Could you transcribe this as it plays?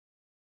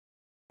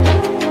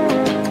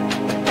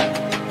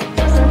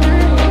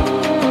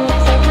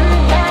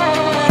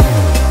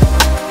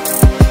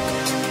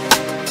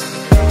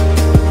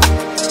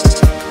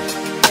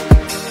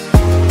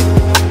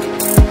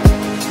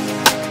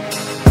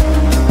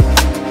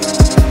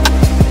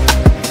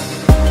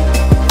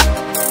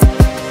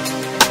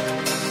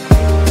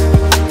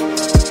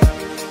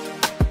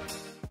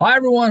Hi,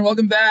 everyone.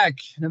 Welcome back.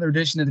 Another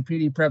edition of the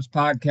PDPreps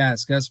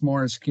podcast. Gus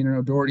Morris, Kienan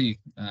O'Doherty.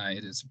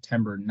 It is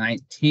September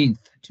 19th,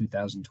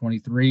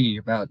 2023,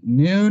 about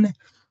noon.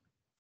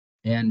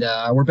 And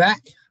we're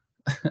back.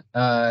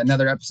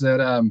 Another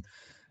episode.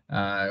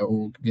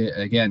 We'll get,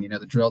 again,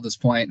 the drill at this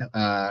point.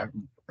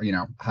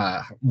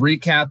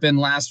 Recapping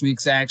last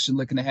week's action,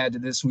 looking ahead to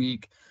this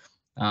week.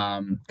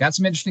 Got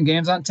some interesting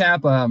games on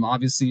tap.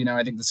 Obviously,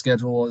 I think the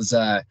schedule is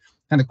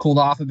kind of cooled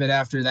off a bit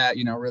after that,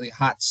 really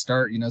hot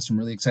start, some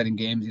really exciting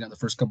games, the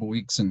first couple of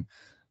weeks. And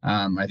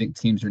I think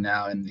teams are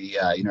now in the,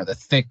 the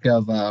thick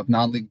of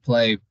non-league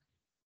play.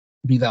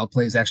 B-Val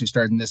play is actually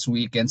starting this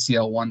week.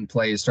 NCL1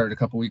 play started a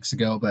couple weeks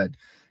ago, but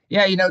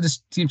yeah,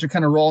 just teams are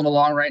kind of rolling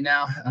along right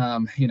now.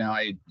 I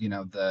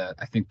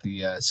think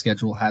the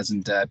schedule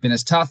hasn't been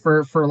as tough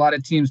for a lot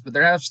of teams, but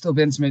there have still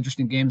been some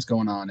interesting games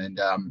going on. And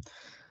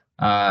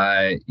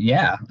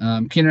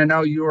Kienan, I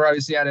know you were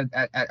obviously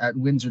at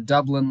Windsor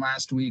Dublin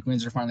last week.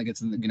 Windsor finally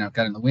gets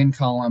got in the win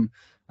column.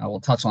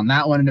 We'll touch on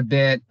that one in a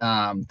bit.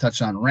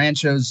 Touch on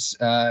Rancho's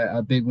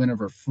a big win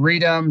over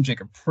Freedom.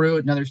 Jacob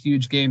Pruitt, another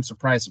huge game.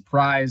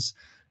 Surprise.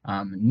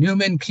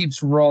 Newman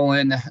keeps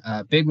rolling.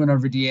 Big win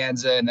over De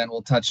Anza, and then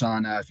we'll touch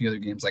on a few other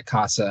games like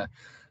Casa,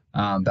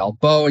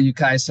 Balboa,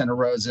 Ukai, Santa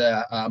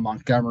Rosa,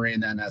 Montgomery,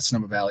 and then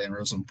Sonoma Valley and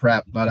Roseland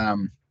Prep. But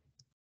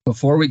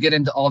before we get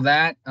into all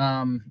that,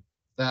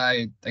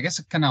 I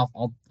guess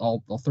I'll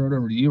throw it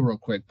over to you real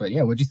quick. But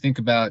yeah, what'd you think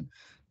about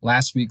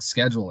last week's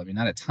schedule? I mean,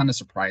 not a ton of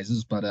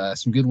surprises, but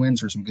some good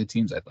wins for some good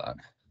teams, I thought.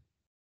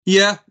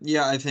 Yeah.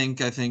 I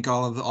think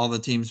all the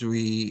teams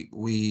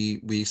we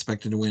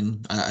expected to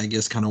win, I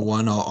guess, kind of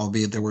won.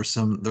 Albeit there were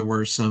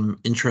some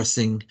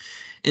interesting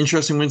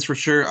wins for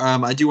sure.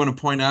 I do want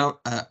to point out,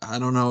 I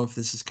don't know if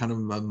this is kind of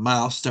a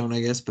milestone, I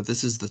guess, but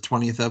this is the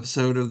 20th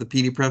episode of the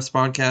PD Preps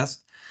podcast.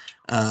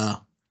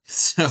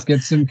 So let's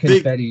get some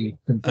confetti.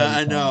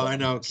 I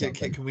know.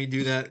 Can we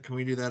do that? Can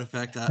we do that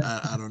effect?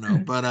 I don't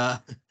know. But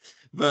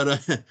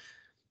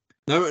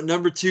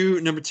number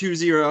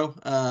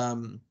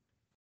 2-0.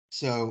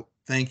 So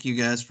thank you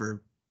guys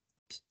for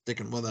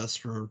sticking with us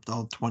for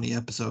all 20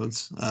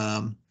 episodes.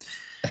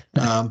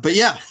 But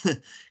yeah,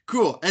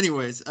 cool.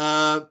 Anyways,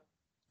 not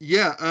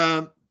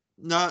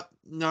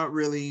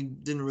really,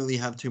 didn't really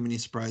have too many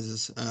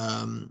surprises.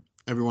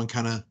 Everyone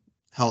kind of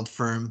held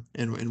firm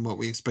in what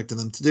we expected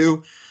them to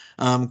do.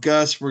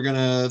 Gus, we're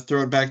gonna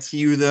throw it back to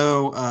you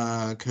though,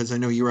 because I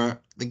know you were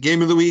at the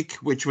game of the week,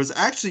 which was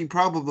actually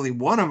probably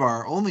one of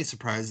our only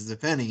surprises,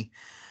 if any.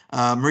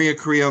 Maria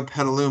Carrillo,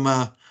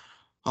 Petaluma.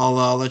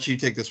 I'll let you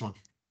take this one.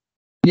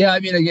 Yeah,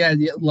 I mean,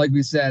 again, like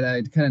we said,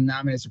 I kind of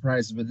nominated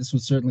surprises, but this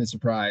was certainly a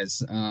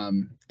surprise.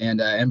 And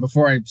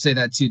before I say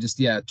that too,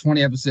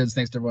 20 episodes.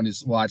 Thanks to everyone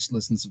who's watched,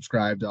 listened,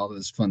 subscribed, all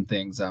those fun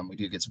things. We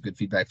do get some good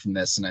feedback from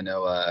this, and I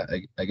know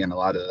again a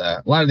lot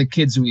of the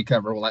kids who we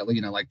cover will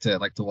like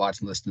to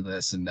watch and listen to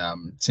this, and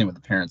same with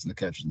the parents and the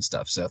coaches and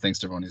stuff. So thanks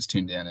to everyone who's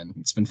tuned in, and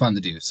it's been fun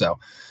to do. So,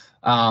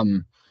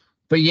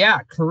 but yeah,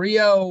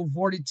 Carrillo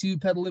 42,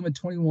 Petaluma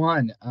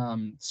 21.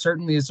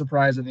 Certainly a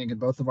surprise, I think, in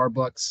both of our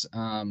books.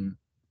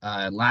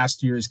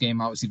 Last year's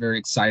game, obviously very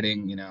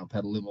exciting.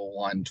 Petaluma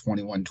won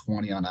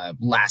 21-20 on a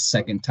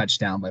last-second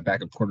touchdown by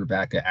backup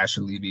quarterback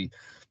Asher Levy.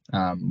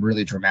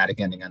 Really dramatic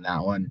ending on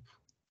that one.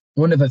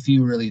 One of a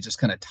few really just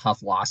kind of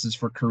tough losses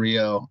for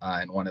Carrillo,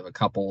 and one of a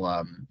couple,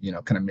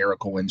 kind of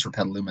miracle wins for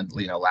Petaluma,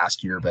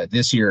 last year. But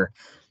this year,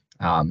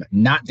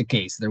 not the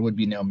case. There would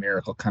be no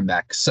miracle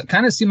comeback. So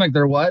kind of seemed like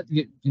there was,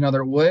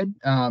 there would.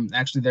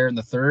 Actually, there in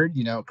the third,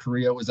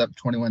 Carrillo was up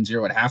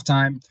 21-0 at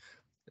halftime.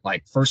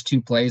 Like first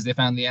two plays, they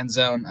found the end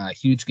zone. A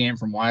huge game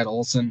from Wyatt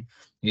Olson.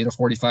 He had a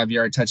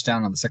 45-yard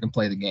touchdown on the second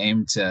play of the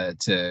game to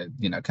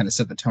kind of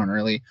set the tone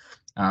early.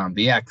 But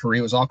yeah,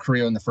 Carrillo was all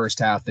Carrillo in the first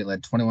half. They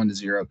led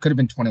 21-0. Could have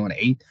been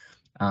 21-8.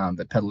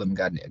 But Petaluma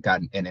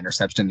got an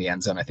interception in the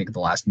end zone, I think, at the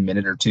last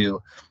minute or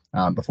two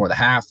before the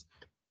half.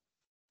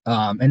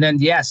 And then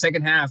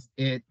second half,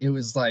 it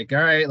was like,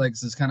 all right, like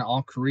this is kind of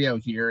all Carrillo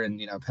here, and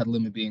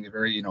Petaluma being a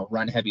very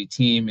run heavy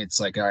team, it's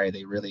like, all right,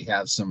 they really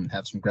have some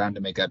ground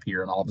to make up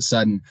here, and all of a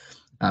sudden,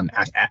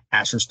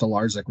 Asher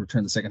Stolarczyk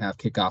returned the second half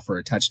kickoff for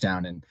a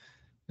touchdown, and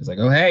it's like,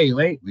 oh hey,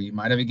 wait, we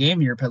might have a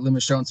game here.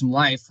 Petaluma's showing some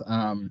life.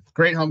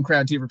 Great home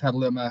crowd too for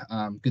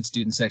Petaluma. Good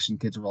student section,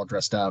 kids are all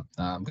dressed up,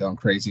 going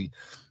crazy.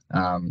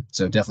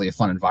 So definitely a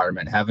fun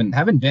environment.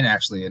 Haven't been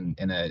actually in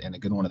a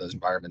good one of those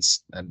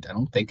environments, and I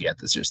don't think yet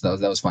this year. So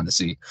that was fun to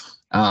see.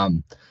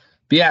 But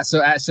yeah, so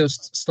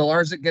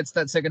Stolarczyk gets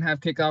that second half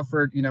kickoff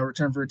for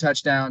return for a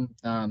touchdown.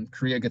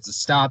 Carrillo gets a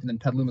stop, and then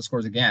Petaluma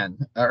scores again.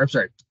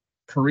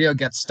 Carrillo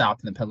gets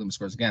stopped, and then Petaluma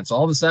scores again. So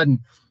all of a sudden,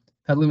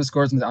 Petaluma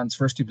scores on its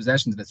first two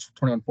possessions, and it's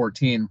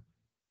 21-14.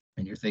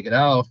 And you're thinking,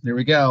 oh, there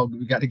we go,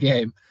 we got a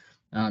game.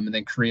 And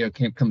then Carrillo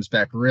comes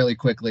back really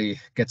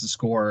quickly, gets a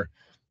score.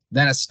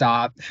 Then a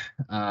stop,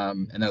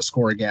 and then a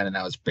score again, and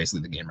that was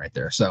basically the game right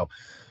there. So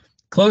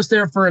close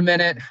there for a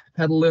minute.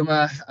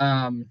 Petaluma,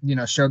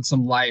 showed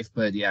some life,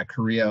 but yeah,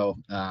 Carrillo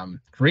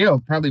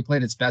probably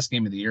played its best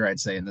game of the year, I'd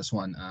say, in this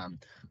one.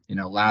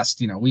 Last,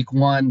 week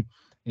one,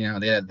 they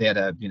had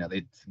a,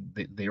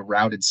 they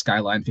routed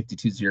Skyline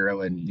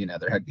 52-0,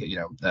 and, their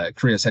head,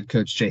 Korea's head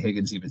coach, Jay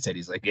Higgins, even said,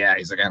 he's like,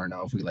 I don't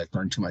know if we like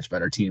learned too much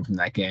about our team from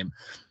that game.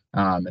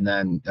 And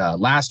then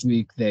last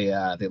week they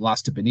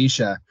lost to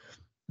Benicia.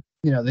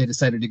 They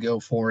decided to go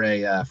for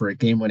a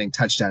game-winning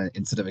touchdown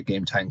instead of a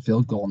game-tying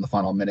field goal in the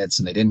final minutes,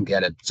 and they didn't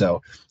get it.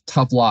 So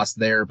tough loss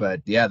there,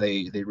 but yeah,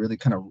 they really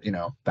kind of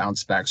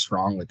bounced back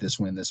strong with this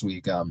win this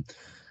week.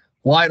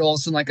 Wyatt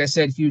Olson, like I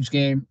said, huge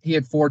game. He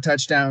had 4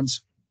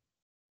 touchdowns.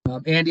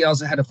 Andy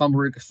also had a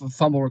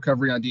fumble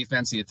recovery on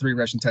defense. He had 3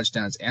 rushing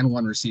touchdowns and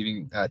 1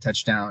 receiving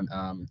touchdown.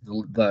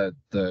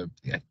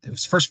 It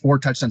was first 4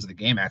 touchdowns of the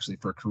game actually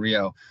for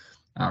Carrillo.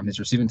 His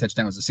receiving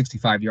touchdown was a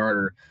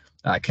 65-yarder.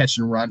 Catch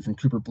and run from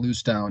Cooper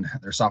Bluestone,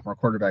 their sophomore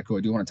quarterback, who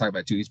I do want to talk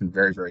about too. He's been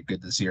very, very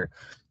good this year.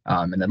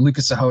 And then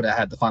Lucas Sahota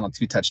had the final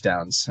 2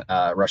 touchdowns,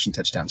 rushing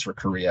touchdowns for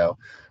Carrillo.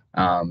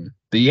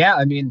 But yeah,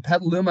 I mean,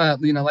 Petaluma,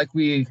 like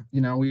we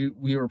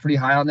were pretty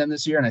high on them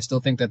this year, and I still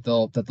think that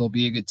they'll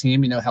be a good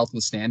team, health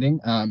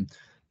withstanding.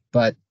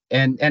 But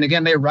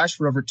again, they rushed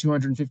for over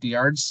 250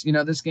 yards,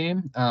 this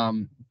game.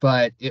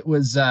 But it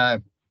was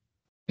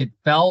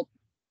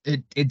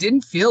it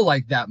didn't feel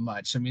like that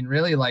much. I mean,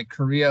 really, like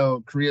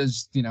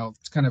Korea's,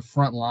 kind of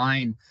front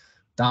line,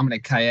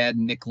 Dominic Kayed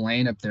and Nick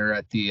Lane up there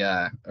at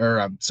the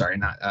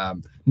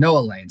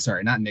Noah Lane.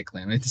 Sorry, not Nick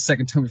Lane. It's the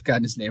second time we've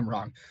gotten his name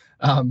wrong.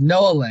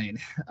 Noah Lane.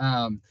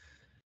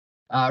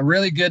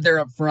 Really good there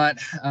up front,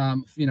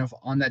 on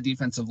that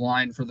defensive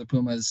line for the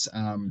Pumas.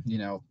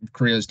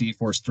 Korea's D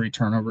forced 3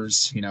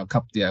 turnovers,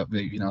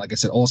 like I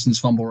said, Olson's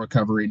fumble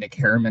recovery. Nick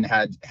Harriman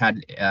had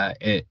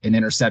an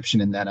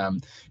interception, and then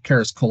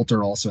Karis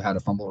Coulter also had a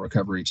fumble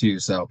recovery too.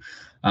 So,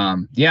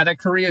 that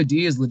Korea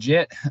D is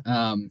legit.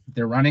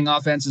 Their running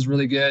offense is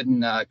really good,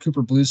 and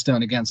Cooper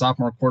Bluestone, again,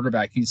 sophomore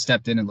quarterback, he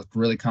stepped in and looked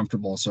really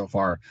comfortable so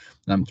far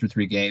through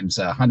 3 games.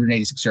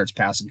 186 yards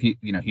passing.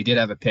 He did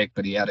have a pick,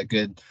 but he had a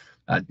good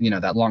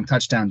that long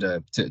touchdown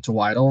to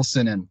Wyatt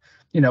Olson. And,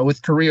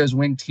 with Korea's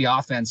wing T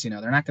offense,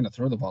 they're not going to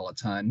throw the ball a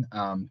ton.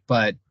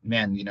 But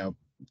man,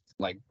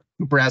 like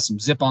Cooper has some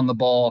zip on the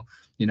ball,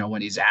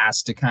 when he's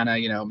asked to kind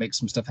of, make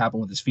some stuff happen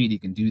with his feet, he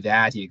can do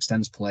that. He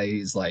extends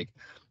plays. Like,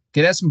 he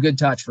has some good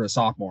touch for a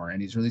sophomore,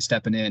 and he's really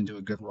stepping into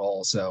a good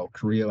role. So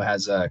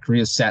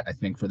Korea's set, I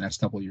think, for the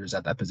next couple of years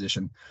at that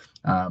position.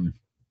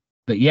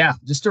 But yeah,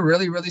 just a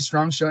really, really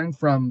strong showing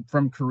from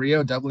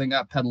Carrillo, doubling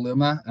up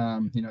Petaluma.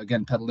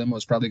 Again, Petaluma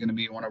is probably going to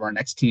be one of our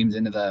next teams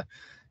into the,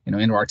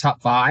 into our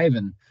top 5.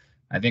 And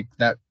I think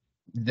that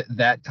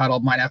title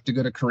might have to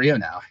go to Carrillo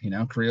now.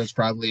 Carrillo's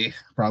probably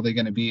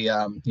going to be,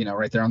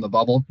 right there on the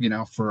bubble,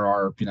 for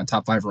our,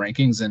 top 5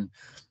 rankings. And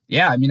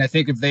yeah, I mean, I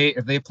think if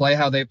they play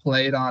how they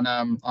played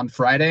on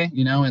Friday,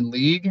 in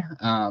league,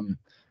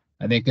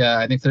 I think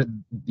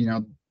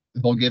that,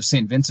 they'll give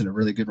St. Vincent a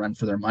really good run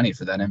for their money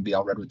for that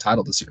NBL Redwood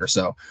title this year.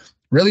 So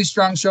really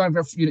strong showing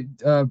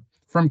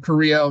from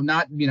Carrillo.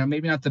 Not,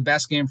 maybe not the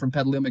best game from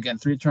Petaluma. Again,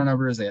 3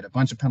 turnovers. They had a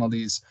bunch of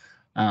penalties.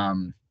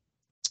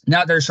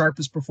 Not their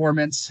sharpest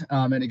performance.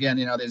 And again,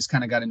 they just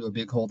kind of got into a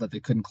big hole that they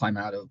couldn't climb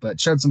out of, but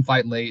showed some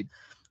fight late.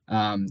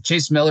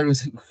 Chase Miller,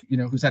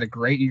 who's had a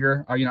great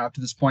year, up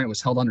to this point,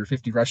 was held under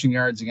 50 rushing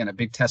yards. Again, a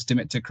big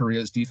testament to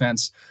Carrillo's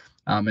defense.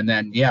 And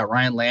then,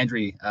 Ryan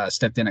Landry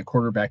stepped in at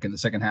quarterback in the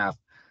second half.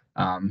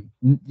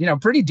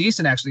 Pretty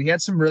decent actually. He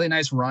had some really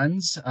nice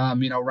runs,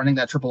 running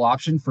that triple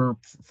option for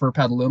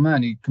Petaluma,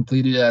 and he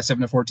completed a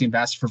 7-14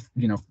 pass for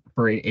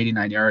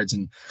 89 yards.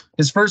 And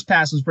his first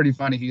pass was pretty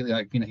funny.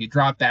 He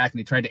dropped back and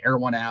he tried to air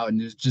one out,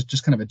 and it was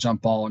just kind of a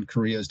jump ball, and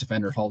Carrillo's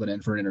defender hauled it in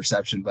for an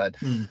interception. But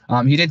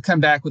he did come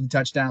back with a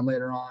touchdown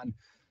later on.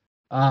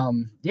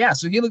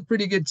 So he looked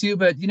pretty good too,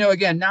 but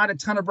again, not a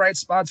ton of bright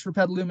spots for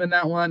Petaluma in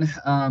that one.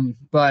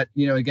 But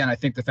again, I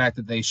think the fact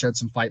that they showed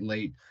some fight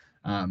late,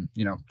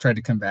 tried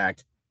to come back,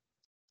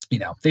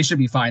 they should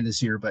be fine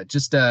this year, but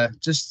just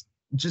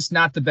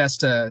not the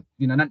best,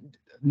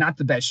 not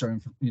the best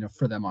showing,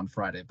 for them on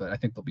Friday, but I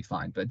think they'll be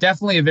fine. But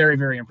definitely a very,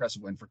 very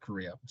impressive win for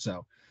Carrillo.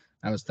 So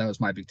that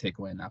was my big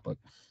takeaway in that book.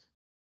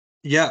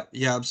 Yeah,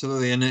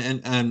 absolutely.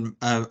 And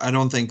I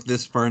don't think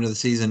this far into the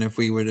season, if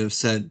we would have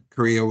said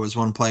Carrillo was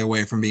 1 play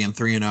away from being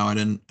 3-0, I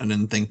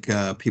didn't think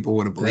people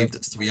would have believed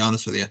us, to be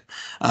honest with you.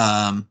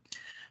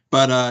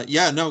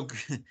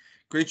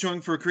 Great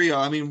showing for Carrillo.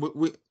 I mean,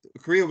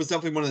 Carrillo was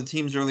definitely one of the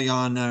teams early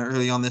on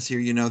this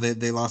year.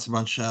 They lost a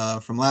bunch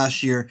from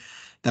last year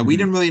that we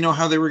didn't really know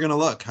how they were going to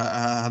look,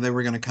 how they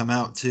were going to come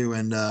out to,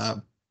 and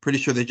pretty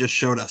sure they just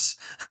showed us.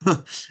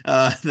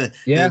 They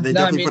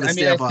definitely put a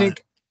stamp on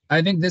it.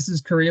 I think this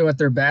is Carrillo at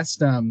their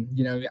best.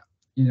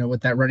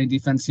 With that running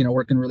defense,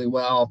 working really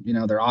well.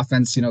 Their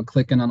offense,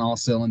 clicking on all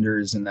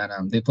cylinders, and that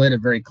they played a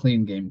very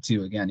clean game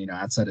too. Again,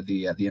 outside of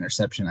the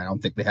interception, I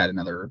don't think they had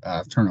another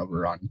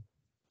turnover on,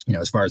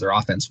 as far as their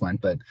offense went.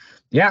 But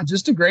yeah,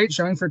 just a great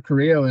showing for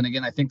Carrillo. And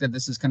again, I think that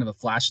this is kind of a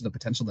flash of the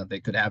potential that they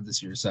could have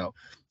this year. So,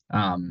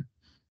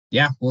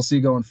 we'll see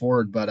going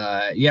forward. But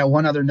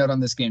one other note on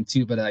this game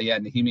too. But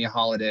Nehemiah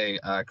Holiday,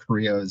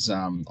 Carrillo's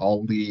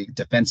all-league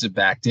defensive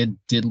back, did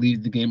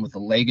lead the game with a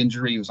leg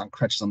injury. He was on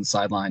crutches on the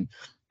sideline.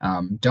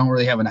 Don't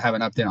really have an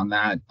update on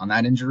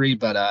that injury,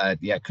 but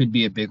yeah, it could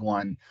be a big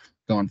one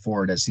going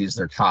forward as he's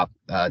their top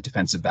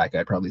defensive back,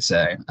 I'd probably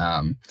say.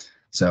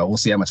 So we'll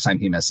see how much time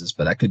he misses,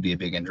 but that could be a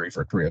big injury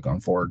for Korea going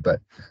forward. But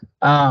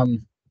all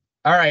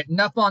right,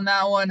 enough on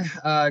that one.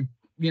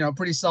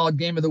 Pretty solid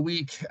game of the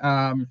week.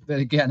 But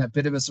again, a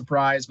bit of a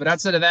surprise. But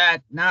outside of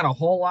that, not a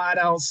whole lot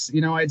else.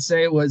 I'd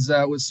say was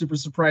super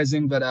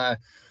surprising. But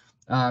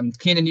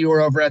Keenan, you were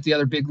over at the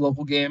other big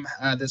local game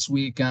this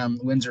week.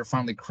 Windsor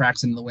finally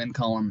cracks into the win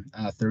column,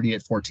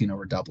 38-14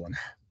 over Dublin.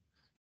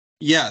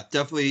 Yeah,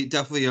 definitely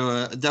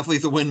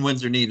the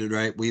win-wins are needed,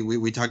 right?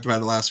 We talked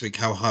about it last week,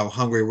 how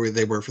hungry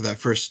they were for that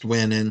first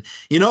win, and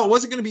it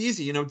wasn't going to be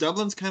easy.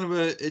 Dublin's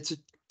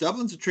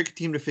Dublin's a tricky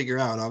team to figure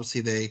out.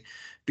 Obviously, they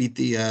beat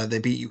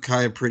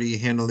Ukiah pretty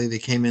handily. They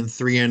came in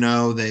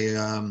 3-0. They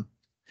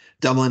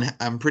Dublin.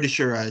 I'm pretty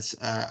sure I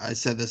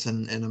said this,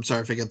 and I'm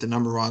sorry if I get the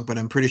number wrong, but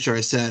I'm pretty sure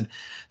I said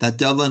that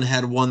Dublin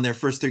had won their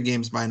first 3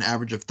 games by an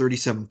average of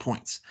 37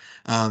 points.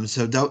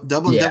 So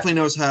Dublin definitely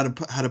knows how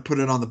to put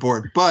it on the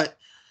board, but.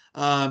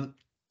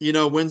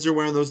 Windsor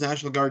wearing those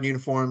National Guard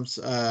uniforms,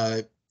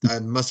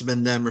 must have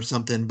been them or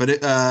something,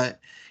 but that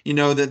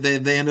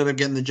they ended up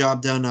getting the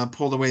job done,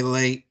 pulled away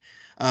late.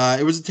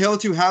 It was a tale of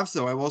 2 halves,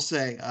 though, I will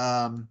say.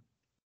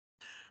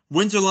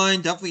 Windsor line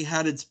definitely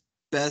had its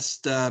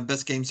best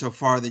game so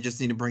far. They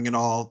just need to bring it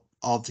all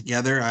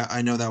together.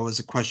 I know that was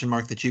a question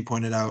mark that you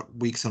pointed out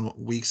weeks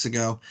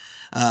ago.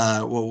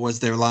 What was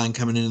their line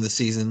coming into the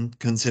season,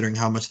 considering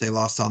how much they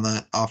lost on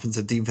that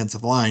offensive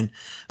defensive line?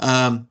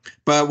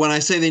 But when I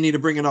say they need to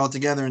bring it all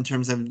together in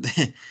terms of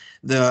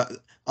the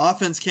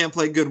offense can't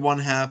play good one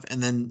half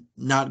and then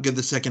not good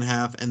the second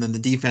half, and then the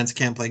defense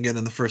can't play good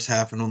in the first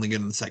half and only good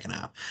in the second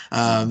half.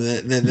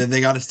 They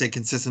got to stay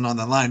consistent on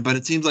that line, but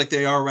it seems like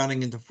they are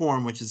rounding into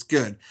form, which is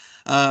good.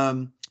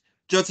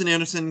 Judson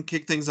Anderson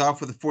kicked things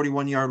off with a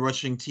 41-yard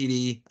rushing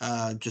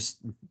TD, just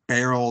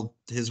barreled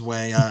his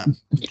way,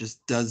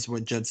 just does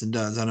what Judson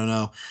does. I don't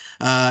know.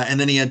 And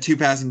then he had 2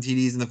 passing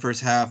TDs in the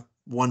first half,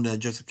 one to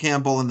Joseph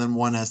Campbell, and then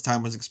one as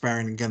time was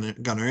expiring to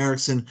Gunnar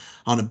Erickson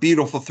on a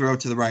beautiful throw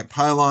to the right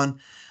pylon.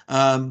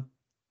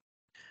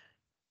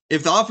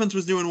 If the offense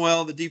was doing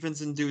well, the defense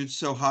didn't do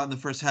so hot in the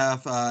first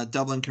half.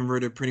 Dublin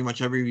converted pretty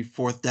much every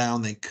 4th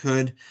down they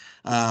could.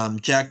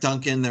 Jack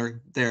Duncan,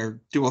 their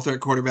dual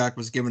threat quarterback,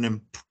 was giving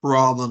him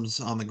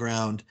problems on the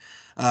ground.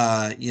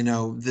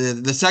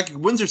 The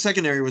Windsor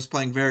secondary was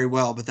playing very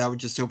well, but that would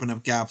just open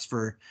up gaps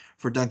for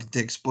Duncan to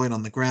exploit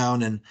on the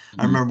ground. And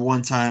I remember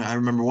one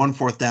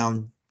 4th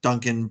down,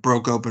 Duncan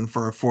broke open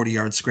for a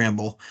 40-yard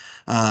scramble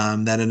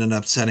that ended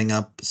up setting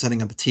up a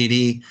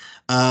TD.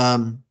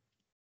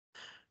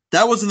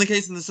 That wasn't the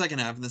case in the second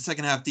half. In the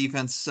second half,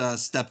 defense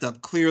stepped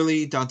up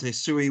clearly. Dante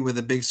Sui with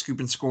a big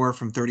scoop and score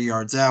from 30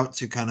 yards out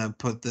to kind of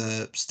put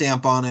the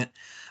stamp on it.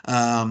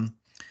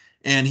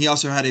 And he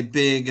also had a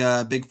big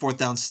 4th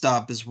down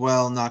stop as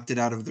well, knocked it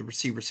out of the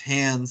receiver's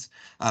hands.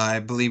 I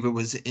believe it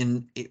was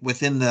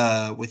within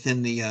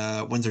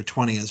the Windsor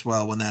 20 as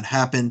well when that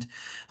happened.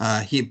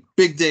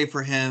 Big day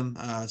for him.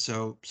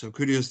 So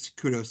kudos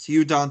to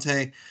you,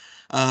 Dante.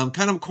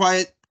 Kind of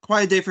quiet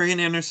day for Kienan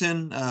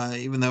Anderson,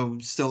 even though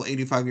still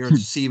 85 yards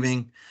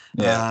receiving.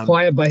 Yeah,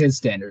 quiet by his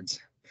standards.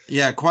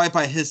 Yeah, quiet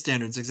by his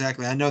standards,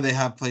 exactly. I know they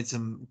have played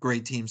some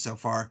great teams so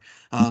far,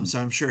 so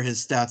I'm sure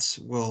his stats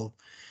will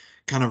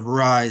kind of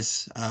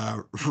rise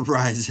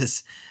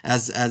as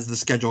the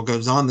schedule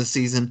goes on this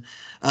season.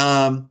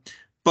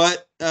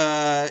 But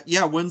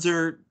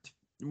Windsor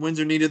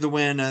needed the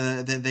win.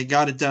 They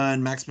got it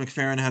done. Max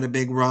McFerrin had a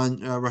big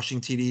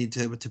rushing TD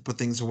to put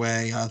things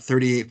away.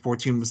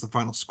 38-14 was the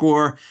final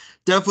score.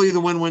 Definitely the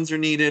win Windsor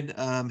needed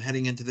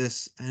heading into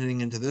this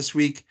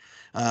week,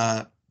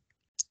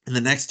 in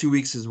the next 2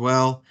 weeks as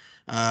well.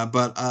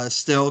 But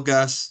still,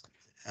 Gus,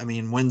 I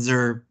mean,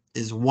 Windsor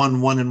is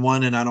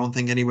 1-1-1, and I don't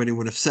think anybody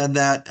would have said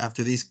that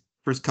after these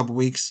first couple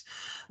weeks.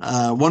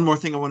 One more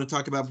thing I want to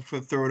talk about before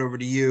I throw it over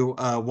to you.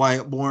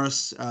 Wyatt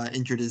Morris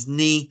injured his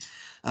knee.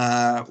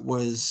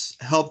 Was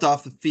helped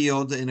off the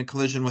field in a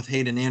collision with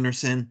Hayden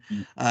Anderson.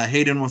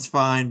 Hayden was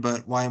fine,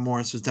 but Wyatt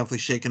Morris was definitely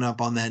shaken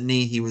up on that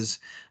knee. He was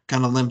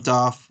kind of limped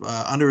off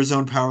under his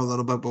own power a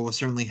little bit, but was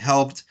certainly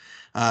helped.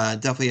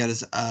 Definitely had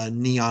his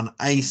knee on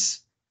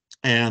ice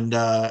and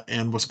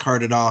was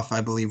carted off,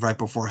 I believe, right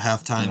before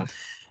halftime.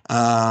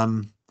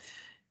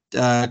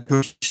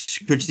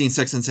 Coach Dean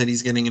Sexton said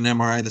he's getting an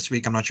MRI this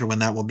week. I'm not sure when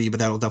that will be, but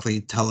that will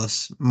definitely tell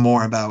us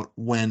more about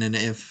when and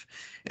if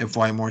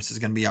Wyatt Morris is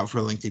going to be out for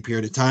a lengthy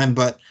period of time.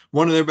 But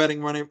one of their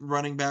betting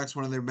running backs,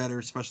 one of their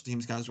better special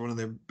teams guys, one of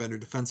their better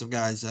defensive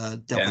guys,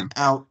 definitely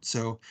out.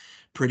 So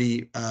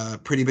pretty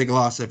big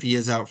loss if he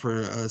is out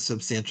for a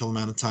substantial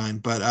amount of time.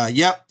 But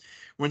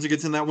Windsor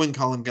gets in that win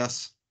column,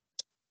 Gus.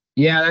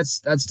 Yeah,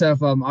 that's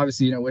tough.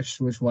 Obviously, wish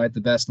Wyatt the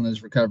best on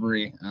his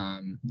recovery. I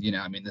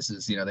mean, this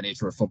is the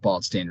nature of football.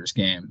 It's a dangerous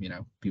game.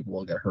 People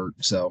will get hurt.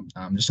 So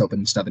I'm just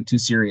hoping it's nothing too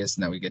serious,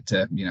 and that we get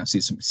to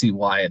see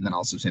Wyatt, and then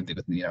also same thing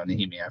with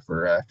Nehemia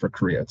for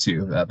Korea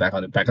too, back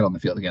out on the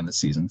field again this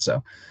season.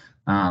 So,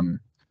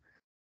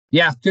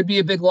 Yeah, could be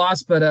a big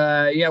loss, but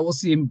yeah, we'll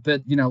see.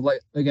 But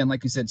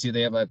like you said too,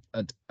 they have a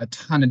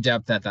ton of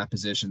depth at that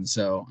position.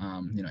 So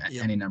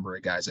Yep. any number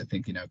of guys I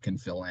think can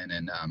fill in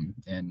and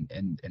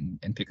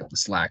pick up the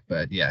slack.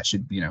 But yeah,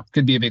 should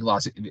could be a big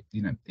loss if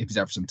he's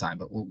out for some time,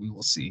 but we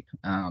will see.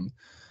 All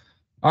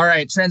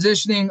right,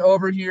 transitioning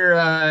over here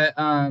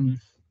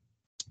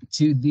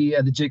to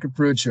the Jacob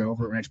Pruitt show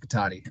over at Rancho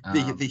Cotati.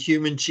 The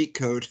human cheat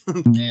code.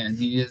 Man,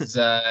 he is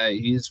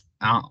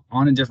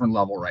on a different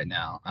level right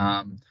now.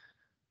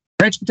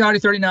 Rancho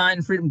Cotati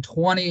 39, Freedom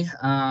 20.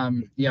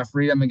 Yeah,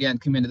 Freedom again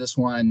came into this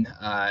one,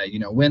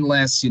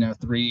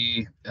 winless.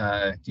 Three.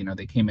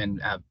 They came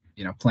in,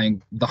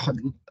 playing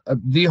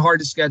the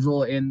hardest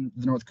schedule in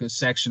the North Coast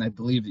section, I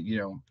believe.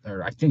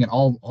 Or I think in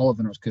all of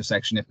the North Coast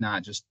section, if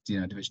not just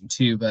Division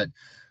II. But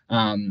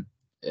Rancho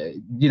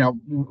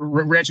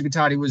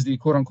Cotati was the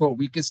quote unquote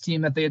weakest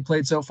team that they had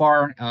played so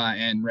far,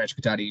 and Rancho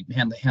Cotati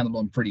handled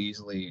them pretty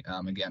easily.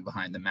 Again,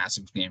 behind the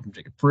massive game from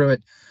Jacob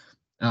Pruitt.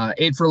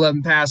 8 for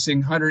 11 passing,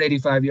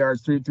 185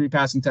 yards, three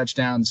passing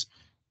touchdowns,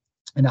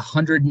 and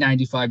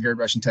 195-yard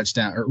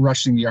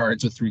rushing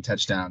yards with 3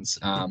 touchdowns.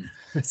 I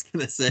was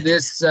gonna say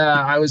this.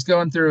 I was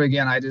going through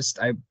again. I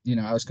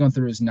was going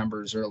through his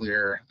numbers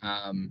earlier,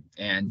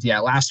 and yeah,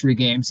 last 3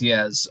 games he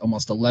has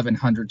almost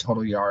 1,100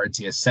 total yards.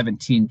 He has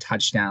 17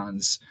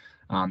 touchdowns.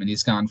 And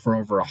he's gone for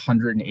over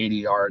 180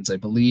 yards, I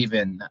believe,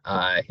 in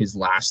his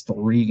last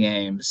 3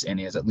 games, and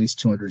he has at least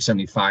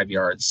 275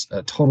 yards,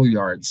 total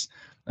yards,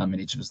 in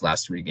each of his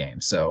last 3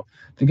 games. So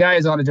the guy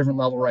is on a different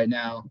level right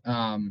now.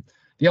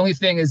 The only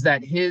thing is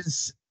that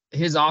his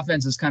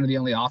offense is kind of the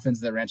only offense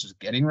that Ranch is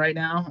getting right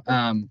now.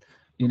 Kind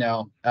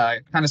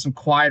of some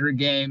quieter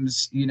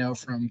games,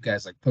 from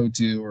guys like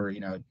Potu or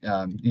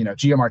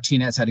Gio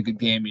Martinez had a good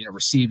game,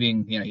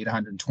 receiving, he had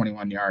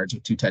 121 yards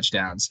with 2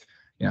 touchdowns.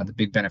 The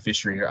big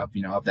beneficiary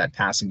of that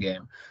passing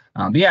game.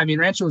 But yeah, I mean,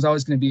 Rancho was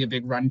always going to be a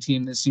big run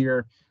team this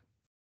year.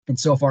 And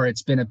so far,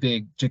 it's been a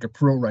big Jacob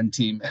Pruitt run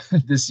team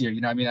this year.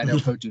 I know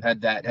Potu had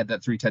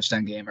that 3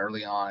 touchdown game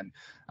early on,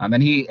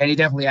 and he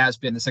definitely has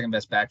been the second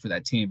best back for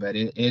that team. But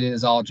it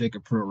is all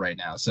Jacob Pruitt right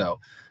now. So,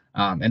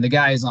 and the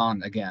guy is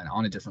on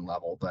a different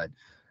level. But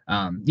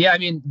yeah, I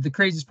mean, the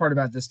craziest part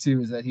about this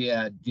too is that he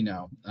had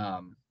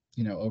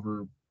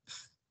over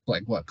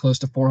close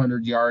to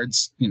 400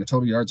 yards,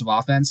 total yards of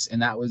offense,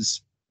 and that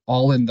was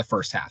all in the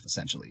first half.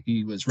 Essentially,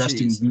 he was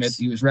resting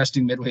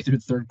midway through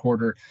the third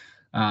quarter.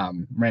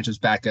 Rancho's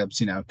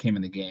backups, came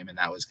in the game, and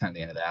that was kind of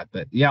the end of that.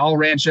 But yeah, all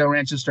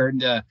Rancho's starting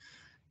to,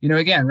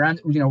 again, round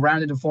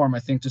into form. I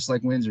think just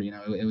like Windsor,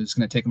 it was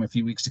going to take them a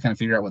few weeks to kind of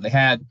figure out what they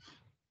had.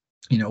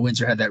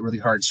 Windsor had that really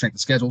hard strength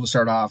of schedule to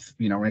start off.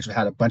 Rancho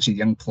had a bunch of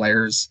young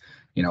players,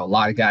 a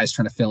lot of guys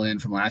trying to fill in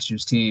from last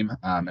year's team.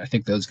 And I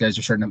think those guys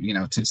are starting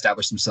to, to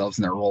establish themselves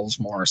in their roles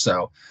more.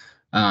 So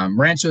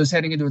Rancho is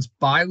heading into its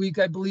bye week,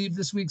 I believe,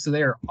 this week. So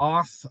they are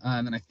off.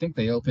 And then I think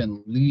they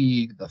open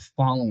league the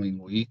following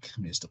week.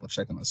 Let me just double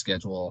check on the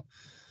schedule.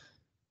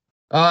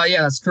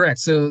 Yeah, that's correct.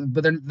 So,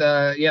 but then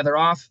they're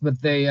off,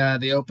 but they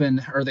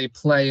open, or they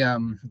play,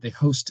 they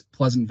host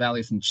Pleasant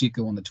Valley from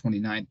Chico on the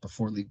 29th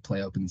before league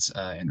play opens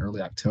in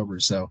early October.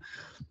 So,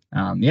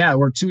 yeah,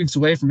 we're 2 weeks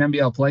away from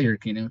NBL play here,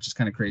 Keenan, which is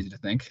kind of crazy to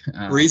think.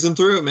 Breezing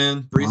through it,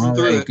 man. Breezing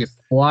through it. It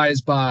flies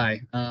by.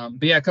 But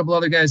yeah, a couple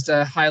other guys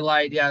to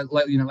highlight. Yeah,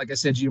 like I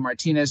said, Gio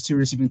Martinez, 2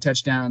 receiving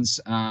touchdowns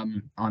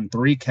on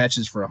 3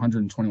 catches for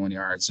 121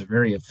 yards. A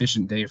very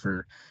efficient day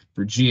for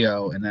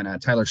Gio. And then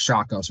Tyler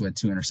Shock also had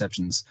 2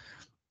 interceptions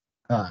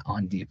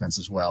on defense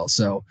as well.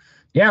 So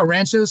yeah,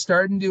 Rancho's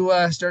starting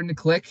to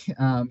click.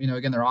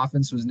 Again, their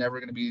offense was never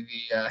going to be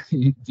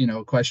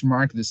the question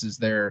mark. This is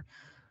their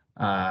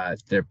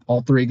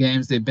all 3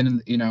 games they've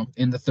been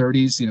in the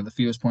 30s. The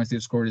fewest points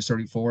they've scored is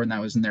 34, and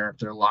that was in their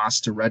loss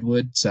to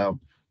Redwood. So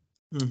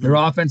their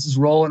offense is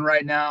rolling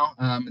right now.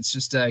 It's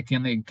just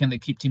can they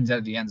keep teams out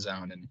of the end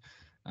zone? And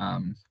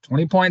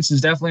 20 points is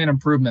definitely an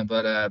improvement,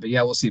 but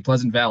yeah, we'll see.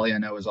 Pleasant Valley, I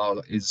know, is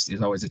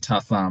always a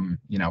tough,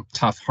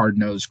 tough,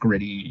 hard-nosed,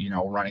 gritty,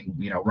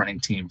 running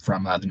team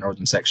from the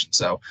northern section.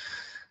 So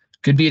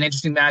could be an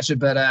interesting matchup.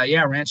 But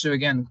yeah, Rancho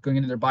again going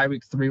into their bye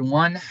week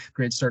 3-1.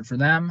 Great start for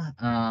them.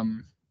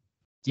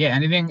 Yeah,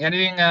 anything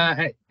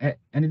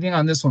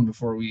on this one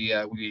before we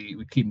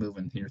keep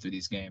moving here through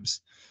these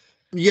games?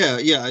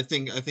 Yeah. I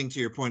think to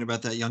your point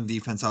about that young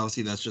defense,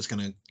 obviously that's just going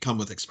to come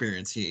with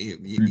experience.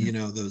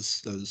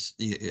 Those,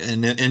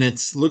 and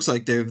it looks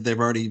like they've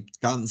already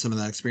gotten some of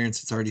that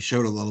experience. It's already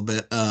showed a little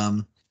bit.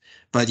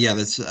 But yeah,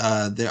 that's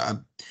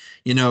I'm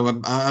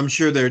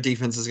sure their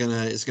defense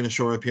is gonna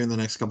shore up here in the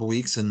next couple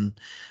weeks.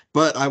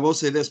 But I will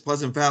say this: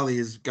 Pleasant Valley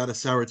has got a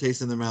sour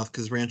taste in their mouth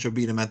because Rancho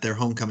beat them at their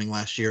homecoming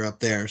last year up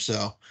there.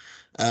 So.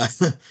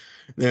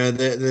 They're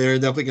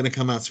definitely going to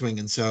come out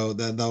swinging, so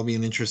that'll be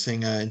an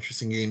interesting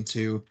game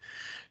to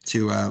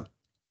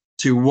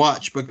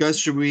watch. But guys,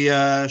 should we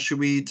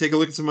take a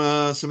look at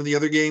some of the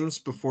other games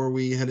before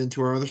we head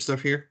into our other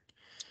stuff here?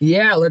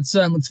 Yeah, let's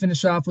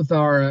finish off with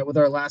our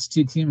last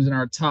two teams in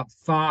our top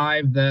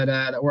five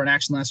that were in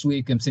action last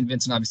week. St.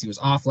 Vincent obviously was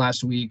off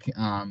last week,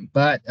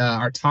 but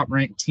our top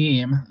ranked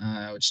team,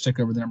 which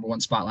took over the number one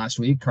spot last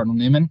week, Cardinal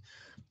Newman,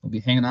 will be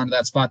hanging on to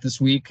that spot this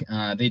week.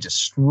 They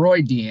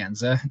destroyed De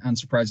Anza,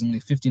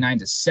 unsurprisingly,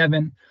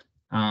 59-7.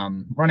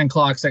 Running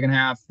clock second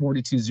half,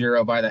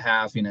 42-0 by the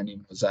half.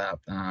 Newman was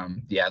up.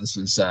 Yeah, this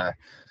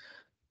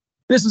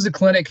was a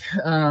clinic.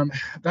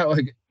 About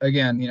like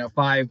again,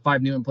 five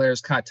Newman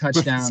players caught What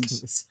else can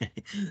touchdowns. we say?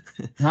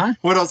 Huh?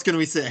 What else can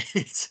we say?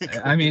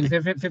 I mean,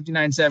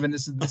 59-7.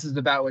 This is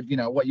about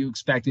what you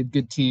expected.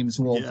 Good teams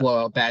will Yeah.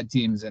 blow out bad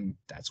teams, and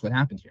that's what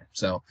happened here.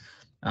 So,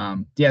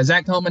 yeah,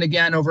 Zach Coleman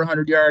again over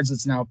 100 yards.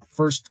 It's now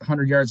first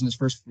 100 yards in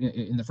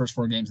the first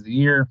four games of the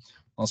year.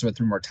 Also had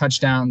three more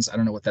touchdowns. I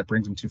don't know what that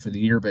brings him to for the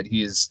year, but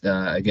he has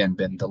again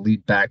been the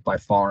lead back by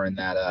far in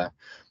that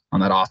on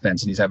that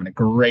offense, and he's having a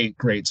great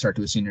start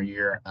to his senior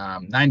year.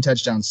 9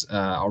 touchdowns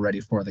already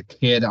for the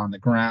kid on the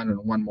ground, and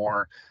one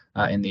more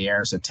in the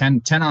air. So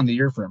 10 on the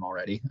year for him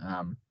already.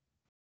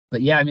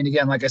 But yeah, I mean,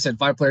 again, like I said,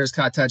 5 players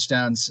caught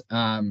touchdowns,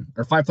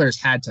 or 5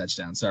 players had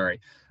touchdowns. Sorry.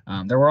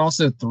 There were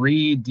also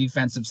 3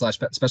 defensive /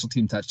 special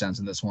team touchdowns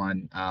in this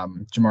one.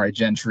 Jamari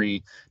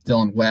Gentry,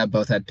 Dylan Webb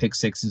both had pick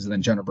sixes, and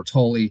then Jonah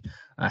Bertoli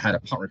had a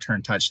punt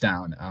return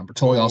touchton.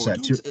 Bertoli also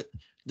had 2.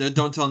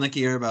 Don't tell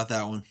Nicky about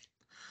that one.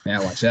 Yeah,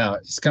 watch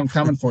out. He's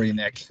coming for you,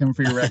 Nick. Coming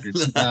for your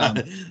records.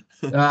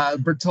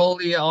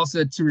 Bertoli also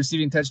had 2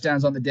 receiving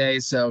touchdowns on the day.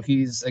 So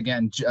he's,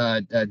 again,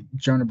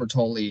 Jonah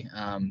Bertoli,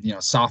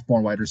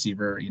 sophomore wide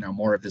receiver,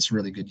 more of this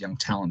really good young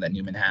talent that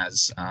Newman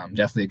has.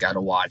 Definitely a guy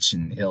to watch.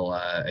 And he'll,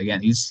 again,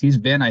 he's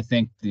been, I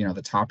think,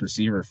 the top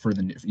receiver for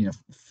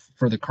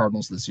the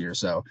Cardinals this year.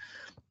 So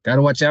got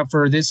to watch out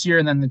for this year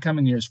and then the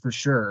coming years for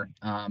sure.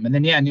 And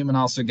then, yeah, Newman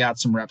also got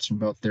some reps from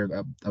both their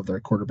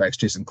quarterbacks,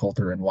 Jason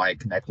Coulter and Wyatt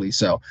Kneckley.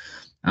 So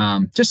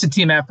just a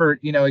team effort,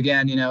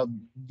 again,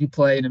 you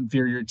play an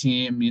inferior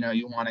team,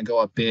 you want to go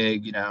up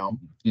big,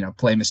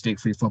 play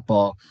mistake-free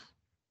football.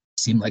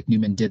 Seemed like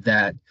Newman did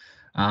that.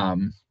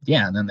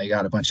 Yeah, and then they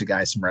got a bunch of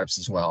guys some reps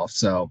as well.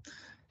 So,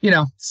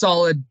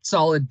 solid,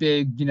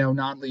 big,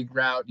 non-league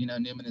route.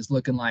 Newman is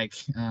looking like,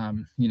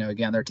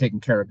 again, they're taking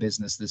care of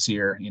business this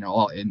year,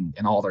 all in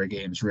all their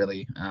games,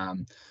 really.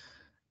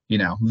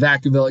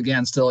 Vacaville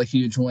again, still a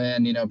huge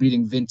win.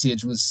 Beating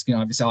Vintage was,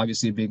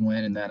 obviously a big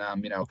win. And then,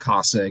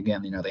 Casa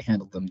again, they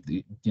handled them,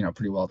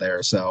 pretty well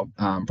there. So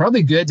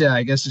probably good to,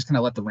 I guess, just kind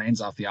of let the reins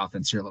off the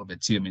offense here a little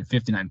bit too. I mean,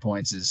 59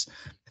 points is,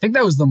 I think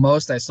that was the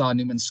most I saw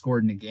Newman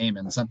scored in a game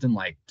in something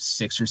like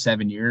 6 or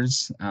 7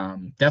 years.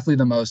 Definitely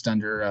the most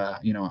under,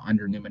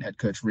 under Newman head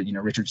coach,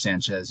 Richard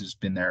Sanchez, who's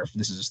been there.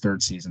 This is his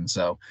 3rd season.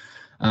 So,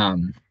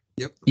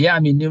 Yep. Yeah, I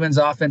mean, Newman's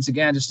offense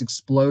again just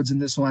explodes in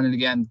this one, and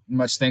again,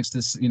 much thanks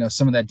to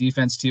some of that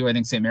defense too. I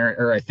think De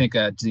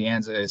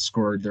Anza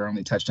scored their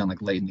only touchdown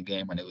like late in the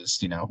game when it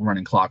was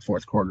running clock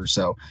 4th quarter.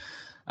 So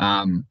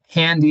handle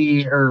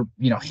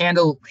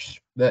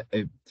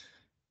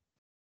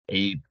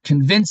a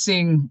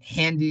convincing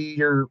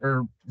handy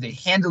or they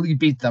handily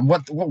beat them.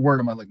 What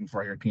word am I looking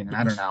for here, Keenan?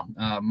 I don't know.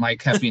 My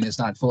caffeine is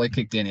not fully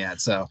kicked in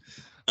yet, so.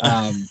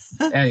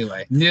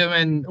 Anyway,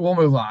 Newman, we'll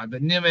move on,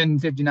 but Newman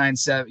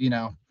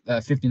 59-7,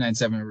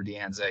 59-7 over De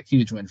Anza,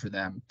 huge win for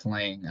them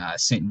playing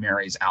St.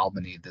 Mary's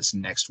Albany this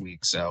next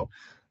week. So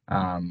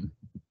I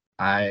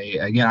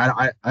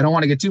don't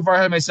want to get too far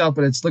ahead of myself,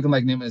 but it's looking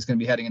like Newman is going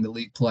to be heading into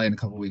league play in a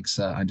couple weeks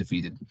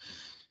undefeated.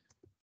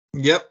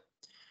 Yep.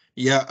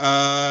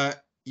 Yeah.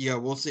 Yeah,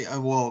 we'll see.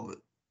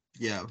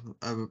 Yeah.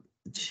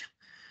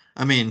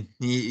 I mean,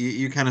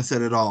 you kind of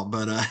said it all,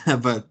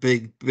 but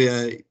big,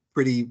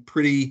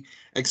 pretty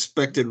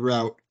expected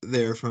route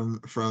there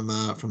from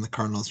the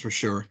Cardinals for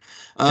sure.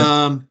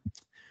 Yep.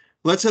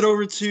 Let's head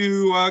over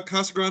to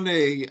Casa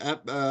Grande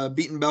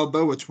beating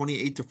Balboa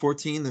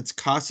 28-14. That's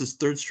Casa's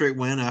 3rd straight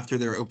win after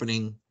their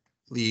opening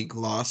league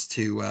loss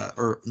to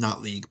or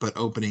not league, but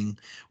opening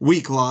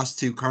week loss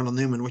to Cardinal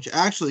Newman, which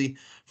actually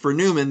for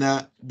Newman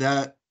that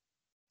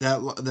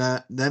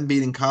them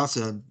beating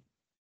Casa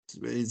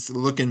is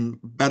looking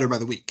better by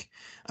the week.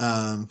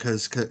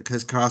 Because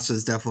Casa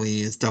is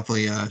definitely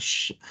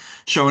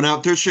showing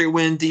out. 3rd straight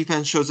win.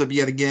 Defense shows up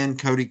yet again.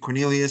 Cody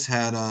Cornelius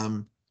had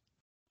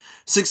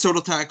 6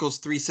 total tackles,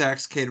 3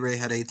 sacks. Cade Ray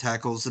had 8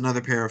 tackles. Another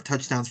pair of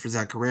touchdowns for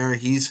Zach Carrera.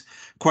 He's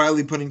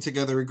quietly putting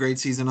together a great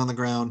season on the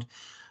ground.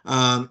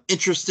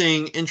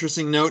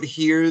 Interesting note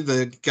here.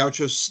 The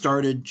Gauchos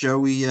started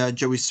Joey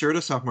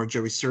Serta, sophomore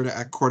Joey Serta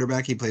at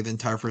quarterback. He played the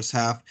entire first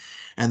half.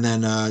 And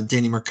then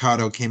Danny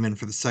Mercado came in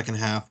for the second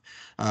half,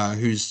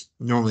 who's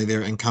normally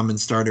their incumbent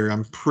starter.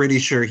 I'm pretty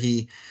sure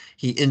he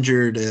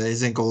injured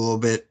his ankle a little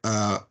bit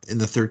in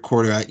the 3rd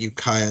quarter at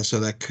Ukiah, so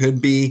that could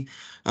be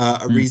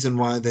a reason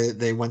why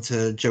they went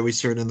to Joey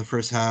Serta in the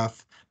first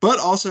half. But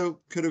also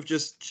could have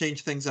just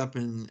changed things up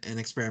and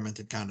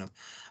experimented kind of.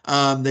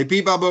 They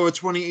beat Balboa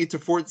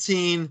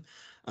 28-14.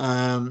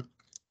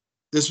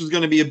 This was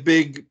going to be a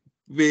big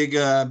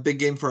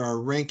game for our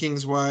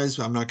rankings wise.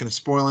 I'm not going to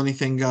spoil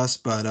anything, Gus,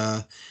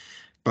 but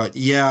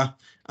yeah.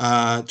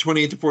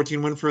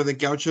 28-14 win for the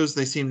Gauchos.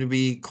 They seem to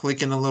be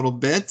clicking a little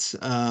bit.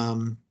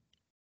 And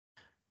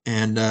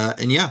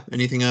yeah,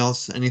 anything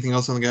else? Anything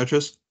else on the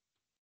Gauchos?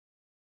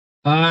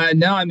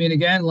 No, I mean,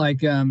 again,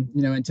 like,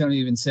 Antonio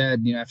even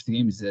said, after the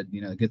game, he said,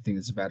 the good thing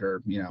about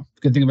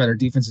our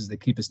defense is they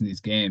keep us in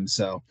these games.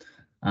 So,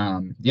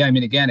 yeah, I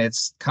mean, again,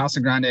 it's Casa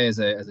Grande as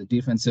a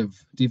defensive,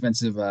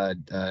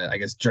 I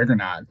guess,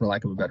 juggernaut, for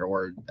lack of a better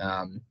word.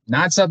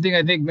 Not something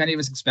I think many of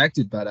us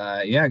expected,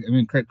 but yeah, I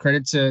mean,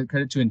 credit to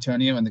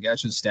Antonio and the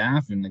Gauchos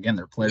staff, and again,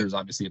 their Yep. players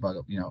obviously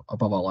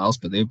above all else,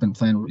 but they've been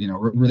playing,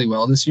 really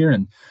well this year,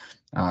 and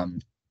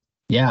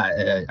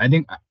yeah, I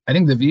think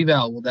the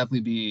VVAL will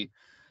definitely be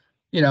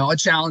a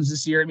challenge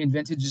this year. I mean,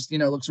 Vintage just,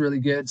 looks really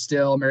good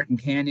still. American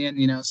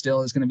Canyon,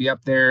 still is going to be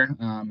up there.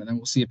 And then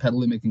we'll see if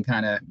Petaluma can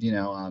kind of,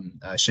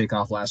 shake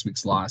off last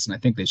week's loss. And I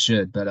think they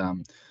should. But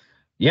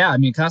yeah, I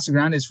mean, Casa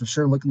Grande is for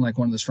sure looking like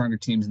one of the stronger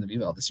teams in the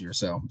VVAL this year.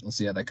 So we'll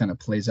see how that kind of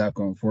plays out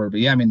going forward. But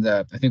yeah, I mean,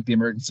 I think the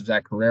emergence of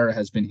Zach Herrera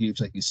has been huge,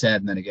 like you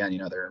said. And then again,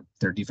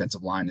 their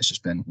defensive line has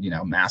just been,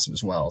 massive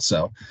as well.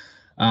 So,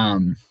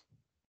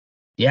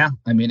 yeah,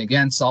 I mean,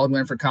 again, solid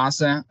win for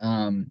Casa.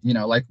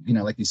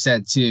 Like you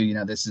said too,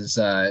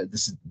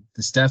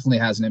 this definitely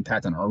has an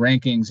impact on our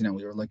rankings.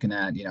 We were looking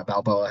at,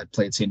 Balboa had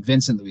played St.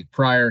 Vincent the week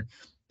prior.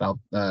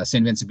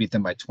 St. Vincent beat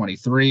them by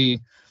 23.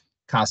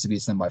 Casa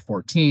beats them by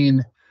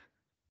 14.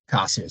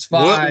 Casa was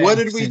 5. What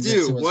did we St. do?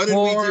 Vincent was What did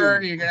 4. we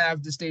do? You're gonna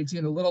have to stay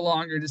tuned a little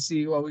longer to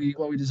see what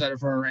we decided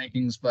for our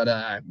rankings. But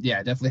yeah,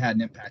 it definitely had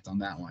an impact on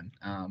that one.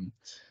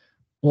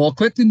 Well,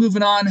 quickly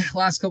moving on,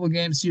 last couple of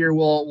games here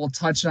we'll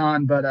touch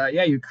on, but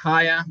yeah,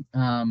 Ukiah,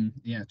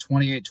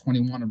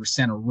 28-21 over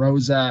Santa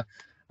Rosa.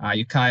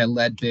 Ukiah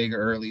led big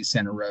early.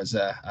 Santa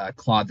Rosa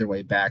clawed their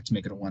way back to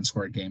make it a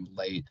one-score game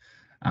late.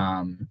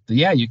 But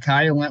yeah,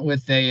 Ukiah went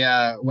with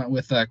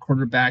a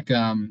quarterback.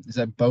 Is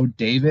that Bo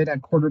David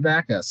at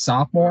quarterback, a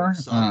sophomore?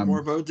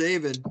 Sophomore Bo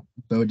David.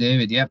 Bo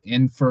David, yep,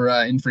 in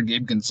for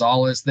Gabe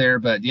Gonzalez there.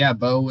 But yeah,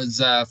 Bo was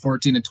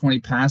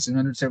 14-20 passing,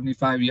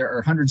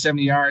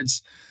 170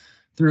 yards.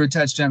 Threw a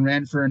touchdown,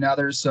 ran for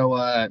another. So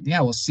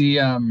yeah, we'll see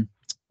kind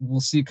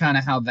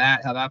of how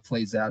that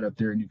plays out up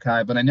there in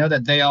Ukiah. But I know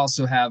that they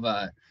also have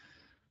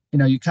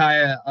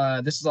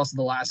Ukiah. This is also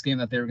the last game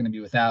that they were going to be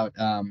without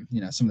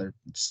some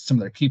of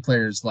their key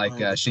players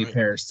like Shea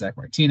Parrish, Zach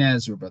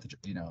Martinez, who were both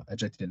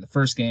ejected in the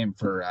first game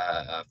for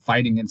a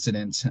fighting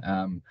incident.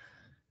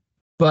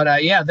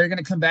 But yeah, they're going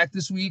to come back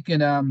this week,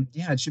 and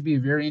yeah, it should be a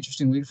very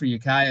interesting week for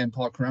Ukiah and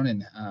Paul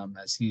Cronin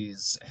as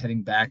he's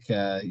heading back.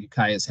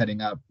 Ukiah is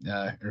heading up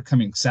or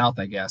coming south,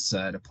 I guess,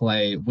 to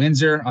play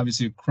Windsor.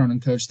 Obviously, Cronin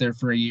coached there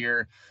for a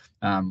year.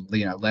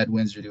 Led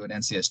Windsor to an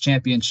NCS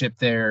championship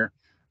there.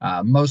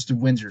 Most of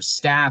Windsor's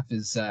staff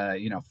is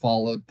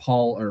followed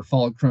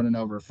Cronin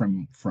over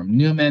from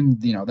Newman.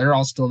 They're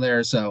all still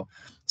there, so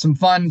some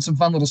fun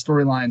little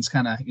storylines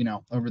kind of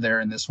over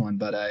there in this one.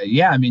 But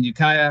yeah, I mean,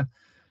 Ukiah.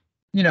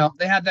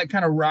 They had that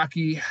kind of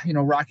rocky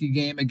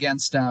game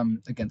against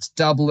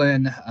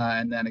Dublin,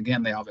 and then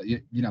again they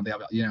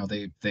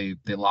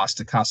lost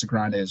to Casa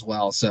Grande as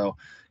well. So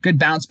good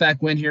bounce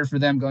back win here for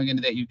them going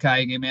into that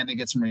Ukiah game, and they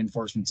get some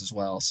reinforcements as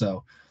well.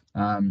 So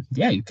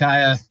yeah,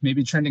 Ukiah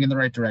maybe trending in the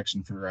right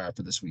direction for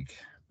this week.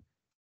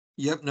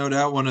 Yep, no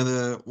doubt. One of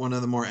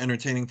the more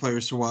entertaining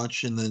players to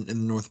watch in the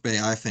North Bay,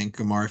 I think,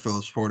 Amari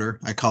Phillips Porter.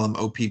 I call him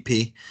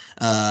OPP.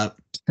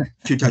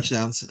 2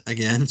 touchdowns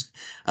again.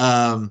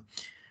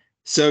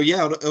 So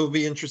yeah, it'll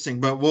be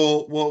interesting, but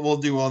we'll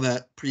do all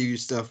that preview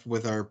stuff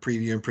with our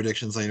preview and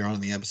predictions later on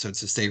in the episode.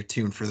 So stay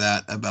tuned for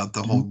that about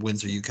the whole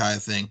Windsor Ukiah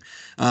thing.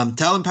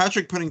 Talon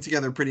Patrick putting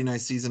together a pretty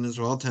nice season as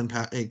well. 10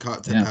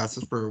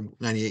 passes for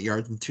 98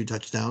 yards and 2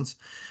 touchdowns.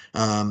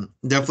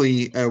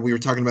 Definitely, we were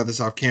talking about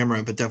this off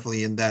camera, but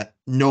definitely in that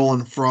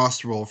Nolan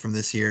Frost role from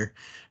this year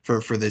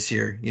for this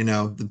year.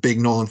 The big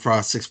Nolan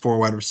Frost 6'4"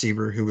 wide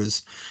receiver who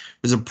was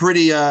a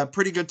pretty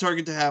good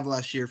target to have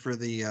last year for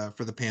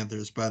the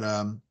Panthers, but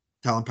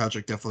Talon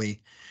Patrick definitely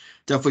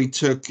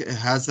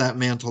has that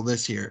mantle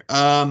this year.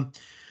 All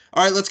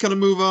right, let's kind of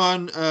move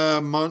on.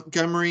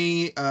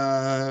 Montgomery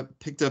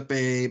picked up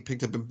a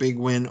big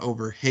win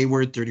over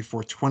Hayward,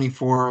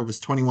 34-24. It was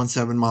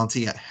 21-7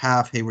 Monty at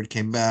half. Hayward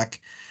came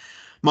back.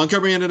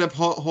 Montgomery ended up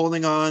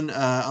holding on.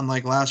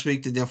 Unlike last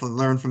week, they definitely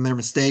learned from their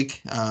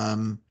mistake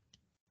and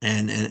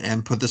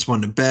put this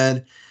one to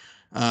bed.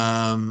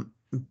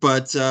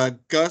 But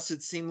Gus,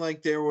 it seemed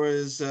like there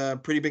was a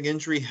pretty big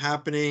injury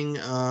happening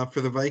for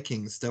the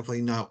Vikings.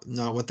 Definitely not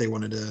what they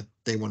wanted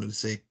to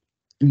see.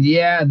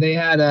 Yeah, they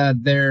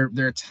had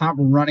their top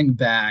running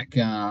back,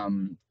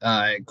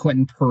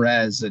 Quentin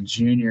Perez, a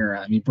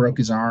junior. He broke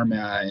his arm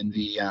in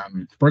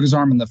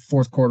the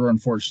fourth quarter,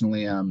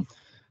 unfortunately.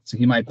 So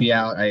he might be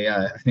out.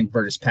 I think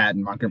Burgess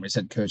Patton, Montgomery's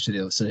head coach,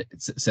 said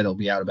he'll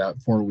be out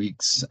about 4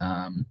 weeks.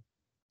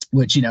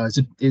 Which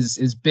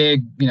is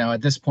big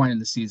at this point in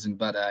the season,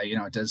 but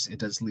it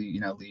does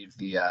leave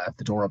the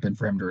door open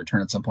for him to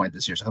return at some point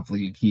this year. So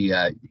hopefully he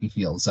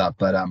heals up.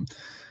 But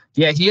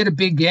Yeah, he had a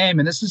big game,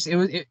 and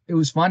it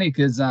was funny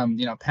because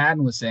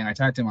Patton was saying, I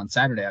talked to him on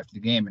Saturday after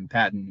the game, and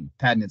Patton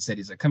had said,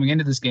 he's like, coming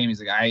into this game,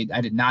 he's like,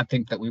 I did not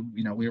think that we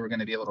were going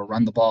to be able to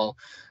run the ball.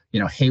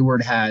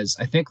 Hayward has,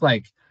 I think,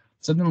 like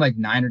something like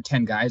 9 or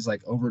 10 guys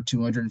like over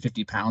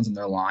 250 pounds in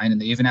their line, and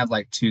they even have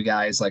like 2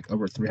 guys like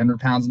over 300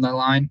 pounds in their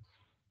line,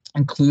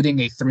 including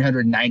a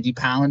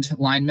 390-pound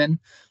lineman.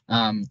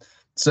 Um,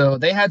 so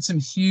they had some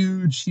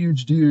huge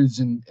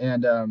dudes,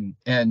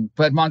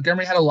 but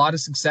Montgomery had a lot of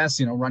success,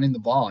 running the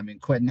ball. I mean,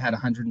 Quentin had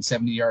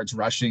 170 yards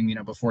rushing,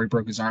 before he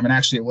broke his arm, and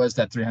actually it was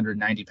that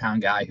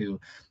 390-pound guy who,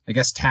 I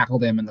guess,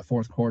 tackled him in the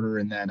fourth quarter,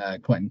 and then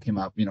Quentin came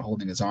up,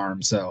 holding his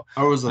arm. So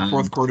Oh, it was the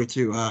fourth quarter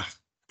too.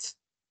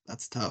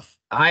 That's tough.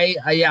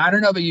 Yeah, I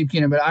don't know about you,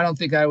 Keenan, but I don't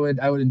think I would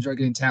enjoy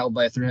getting tackled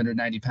by a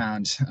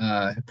 390-pound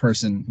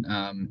person.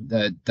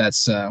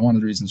 That's one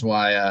of the reasons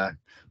why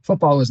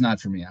football was not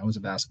for me. I was a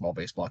basketball,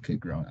 baseball kid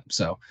growing up.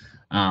 So,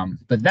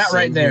 but that Same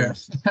right there, here.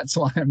 that's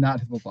why I'm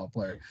not a football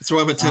player. That's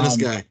why I'm a tennis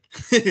guy.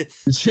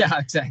 Yeah,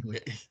 exactly.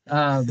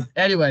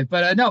 Anyway,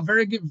 but no,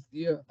 very good,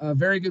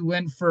 very good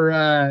win for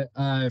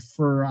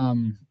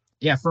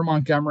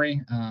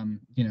Montgomery.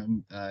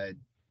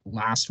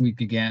 Last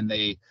week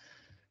again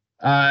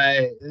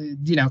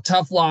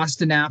tough loss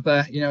to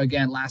Napa,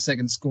 again, last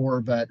second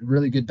score, but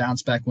really good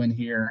bounce back win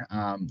here.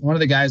 One of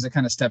the guys that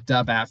kind of stepped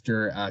up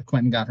after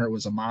Quentin got hurt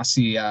was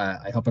Amasi.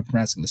 I hope I'm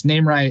pronouncing this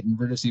name right. And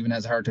Virtus even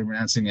has a hard time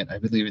pronouncing it. I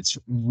believe it's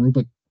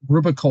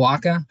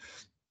Rubakawaka.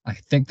 I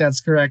think that's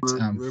correct.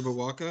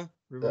 Rubawaka?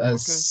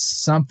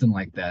 Something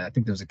like that. I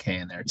think there's a K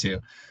in there too.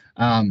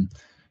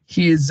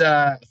 He's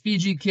a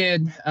Fiji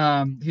kid.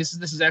 This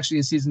is actually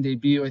his season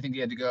debut. I think he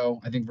had to go.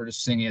 I think Virtus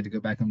was saying he had to go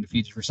back home to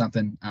Fiji for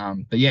something.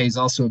 But yeah, he's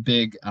also a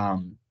big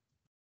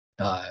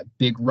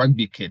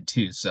rugby kid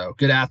too. So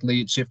good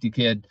athlete, shifty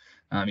kid.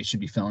 He should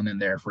be filling in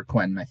there for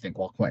Quentin, I think,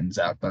 while Quentin's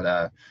out.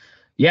 But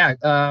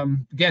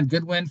again,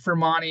 good win for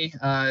Monty.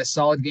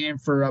 Solid game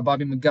for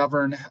Bobby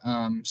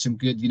McGovern. Some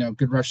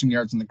good rushing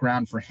yards on the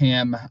ground for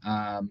him.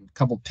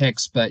 Couple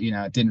picks, but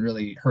it didn't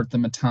really hurt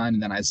them a ton.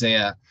 And then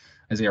Isaiah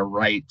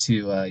Wright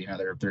to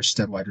their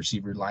stud wide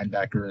receiver,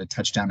 linebacker, a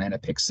touchdown and a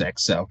pick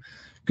six. So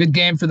good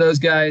game for those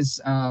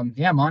guys.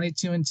 Monty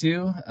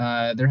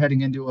 2-2. They're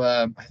heading into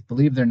I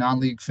believe their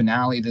non-league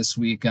finale this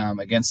week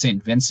against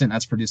St. Vincent.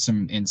 That's produced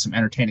some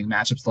entertaining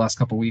matchups the last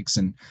couple of weeks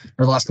or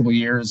the last couple of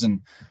years. And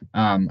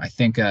I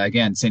think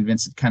again St.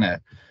 Vincent kind of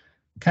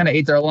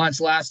ate their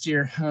lunch last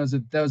year.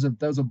 That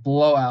was a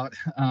blowout.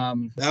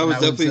 That was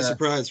definitely a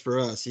surprise for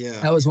us. Yeah,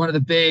 that was one of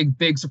the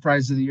big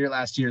surprises of the year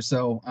last year.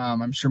 So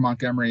I'm sure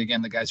Montgomery,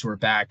 again, the guys who are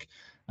back,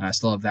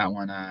 still have that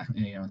one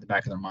in the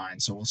back of their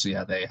mind. So we'll see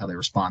how they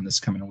respond this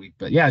coming week.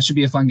 But yeah, it should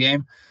be a fun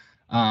game.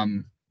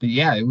 But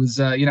yeah, it was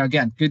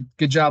again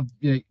good job.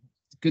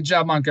 Good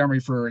job, Montgomery,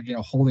 for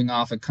holding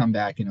off a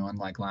comeback,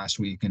 unlike last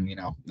week, and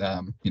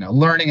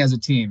learning as a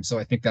team. So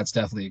I think that's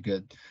definitely a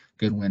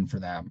good win for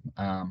them.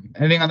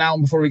 Anything on that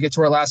one before we get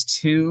to our last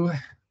two?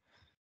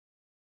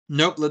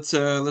 Nope. Let's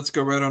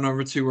go right on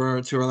over to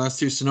our last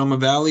two. Sonoma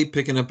Valley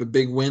picking up a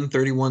big win,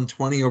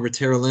 31-20 over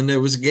Terra Linda. It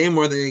was a game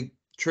where they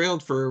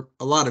trailed for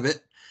a lot of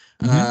it.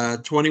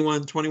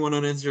 21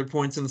 unanswered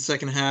points in the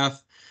second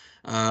half.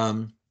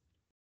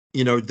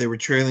 They were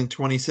trailing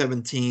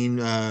 2017.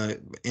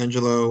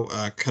 Angelo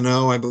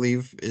Cano, I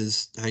believe,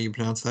 is how you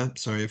pronounce that.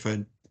 Sorry if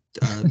I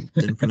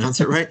didn't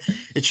pronounce it right.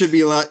 It should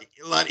be a lot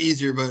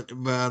easier, but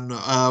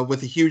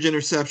with a huge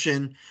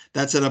interception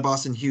that set up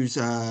Austin Hughes'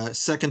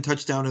 second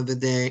touchdown of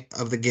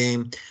the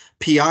game.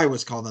 PI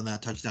was called on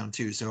that touchdown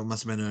too, so it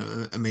must have been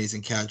an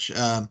amazing catch.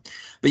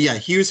 But yeah,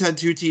 Hughes had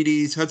 2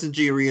 TDs. Hudson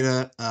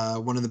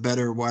Giarita, one of the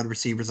better wide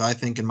receivers, I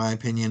think, in my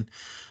opinion,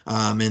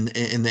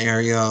 in the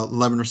area.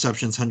 11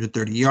 receptions,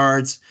 130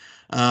 yards.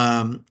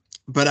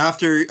 But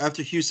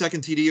after Hughes'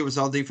 second TD, it was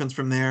all defense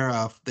from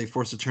there. They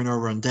forced a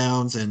turnover on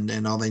downs,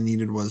 and all they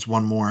needed was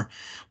one more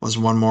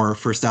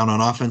first down on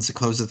offense to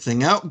close the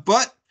thing out.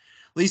 But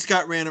Lee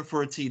Scott ran it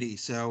for a TD,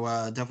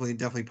 so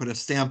definitely put a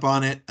stamp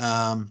on it.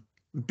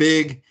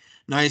 Big,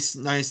 nice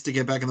to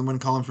get back in the win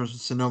column from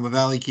Sonoma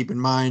Valley. Keep in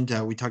mind,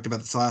 we talked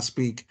about this last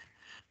week,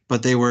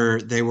 but they were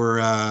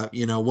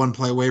one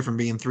play away from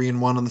being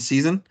 3-1 on the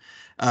season.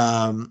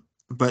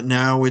 But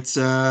now it's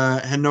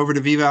heading over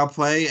to Vival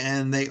play,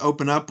 and they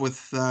open up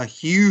with a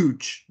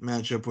huge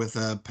matchup with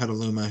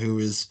Petaluma, who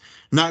is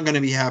not going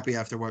to be happy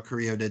after what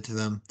Carrillo did to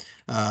them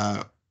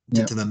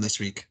this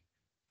week.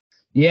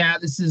 Yeah,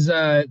 this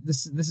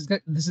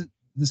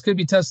could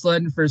be tough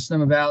sledding for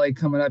Sonoma Valley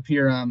coming up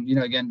here.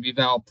 Again,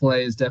 Vival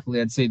play is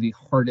definitely, I'd say, the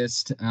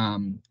hardest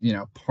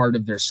part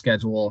of their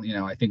schedule.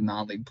 I think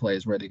non-league play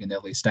is where they can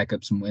definitely stack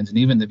up some wins, and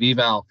even the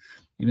Vival.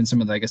 Even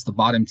some of the, I guess, the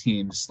bottom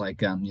teams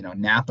like,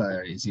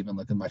 Napa is even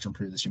looking much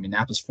improved this year. I mean,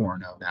 Napa's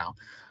 4-0 now.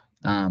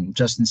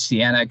 Justin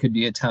Siena could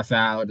be a tough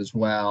out as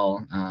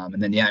well.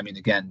 And then,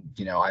 again,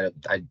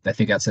 I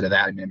think outside of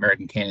that,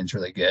 American Canyon's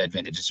really good.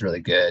 Vintage is really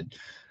good.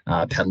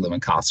 Petaluma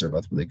and Casa are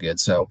both really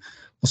good. So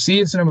we'll see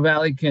if Sonoma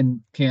Valley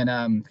can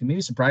maybe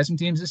surprise some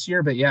teams this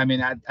year. But yeah,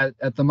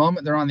 at the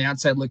moment, they're on the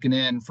outside looking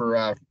in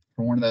for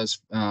one of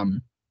those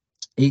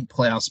 8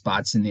 playoff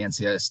spots in the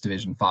NCAA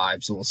Division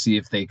 5. So we'll see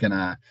if they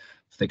can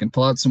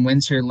pull out some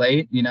wins here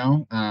late,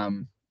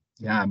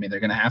 yeah, I mean, they're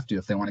going to have to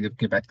if they want to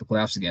get back to the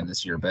playoffs again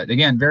this year. But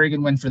again, very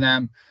good win for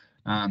them.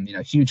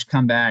 Huge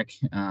comeback.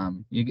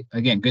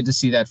 Again, good to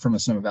see that from a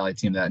Sonoma Valley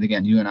team that,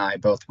 again, you and I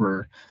both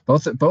were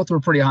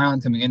pretty high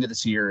on coming into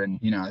this year. And,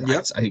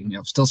 Yep.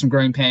 Still some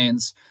growing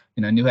pains,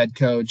 new head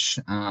coach.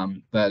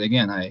 But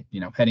again,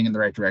 heading in the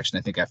right direction,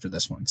 I think, after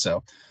this one.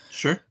 So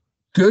Sure.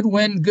 good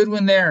win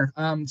there.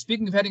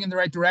 Speaking of heading in the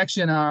right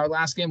direction, our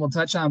last game we'll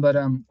touch on, but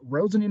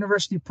Roseland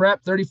University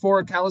Prep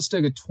 34,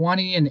 Calistoga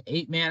 20 in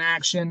 8-man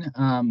action.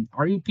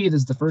 RUP, this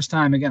is the first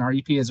time. Again,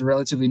 RUP is a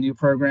relatively new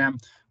program,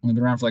 only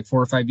been around for like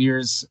 4 or 5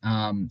 years.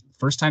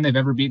 First time they've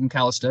ever beaten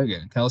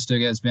Calistoga.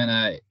 Calistoga has been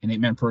an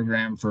 8-man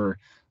program for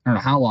I don't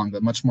know how long,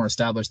 but much more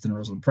established than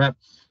Roseland Prep.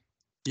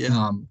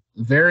 Yeah.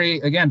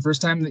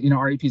 First time that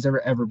REP's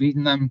ever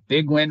beaten them.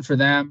 Big win for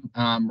them.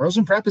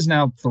 Roseland Prep is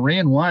now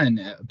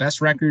 3-1, best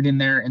record in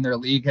their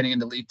league heading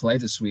into league play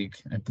this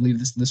week. I believe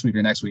this week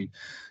or next week.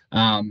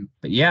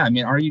 But yeah, I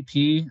mean REP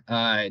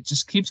it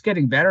just keeps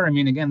getting better. I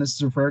mean, again, this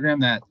is a program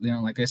that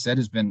like I said,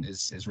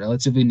 is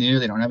relatively new.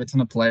 They don't have a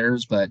ton of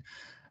players, but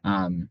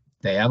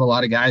they have a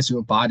lot of guys who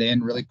have bought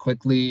in really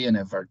quickly and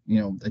have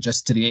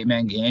adjusted to the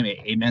 8-man game.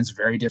 8-man's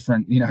very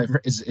different.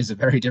 Is a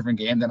very different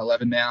game than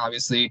 11-man,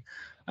 obviously.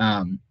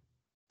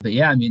 But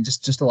yeah, I mean,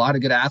 just a lot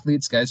of good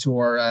athletes, guys who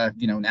are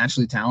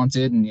naturally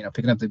talented and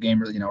picking up the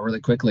game really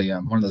quickly.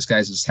 One of those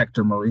guys is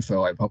Hector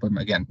Marufo. I hope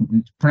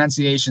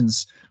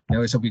pronunciations. We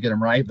always hope we get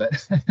them right,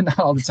 but not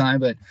all the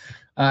time. But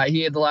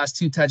he had the last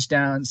 2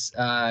 touchdowns.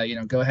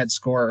 Go ahead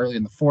score early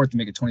in the fourth to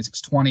make it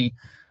 26-20.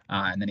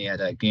 And then he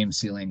had a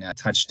game-sealing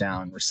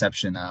touchdown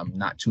reception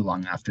not too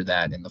long after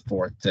that in the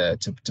fourth to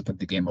put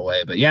the game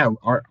away. But yeah,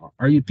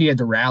 RUP had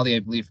to rally, I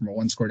believe, from a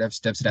 1-score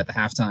deficit at the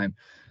halftime.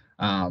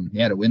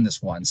 To win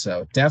this one.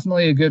 So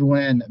definitely a good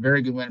win,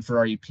 very good win for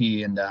RUP.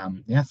 And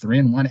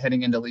 3-1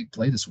 heading into league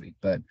play this week.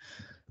 But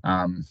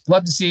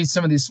love to see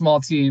some of these small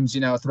teams,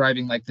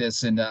 thriving like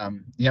this. And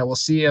we'll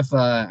see if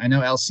I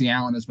know LC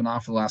Allen has been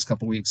off for the last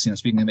couple of weeks,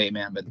 speaking of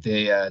 8-man, but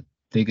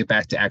they get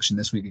back to action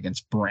this week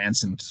against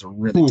Branson, which is a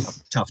really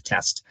tough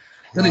test.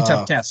 Really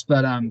tough test.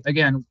 But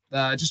again,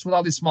 just with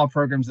all these small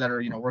programs that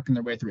are, working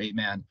their way through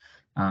 8-man,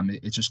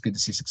 it's just good to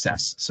see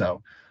success.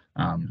 So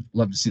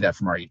love to see that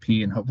from REP,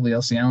 and hopefully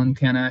LC Allen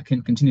can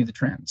continue the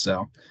trend.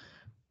 So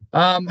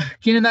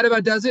Keenan, that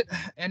about does it.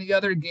 Any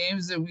other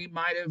games that we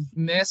might have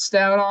missed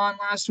out on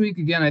last week?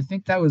 Again, I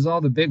think that was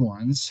all the big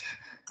ones.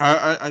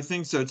 I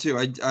think so too.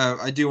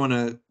 I do want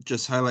to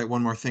just highlight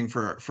one more thing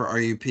for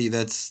RUP.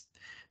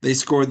 They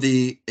scored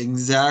the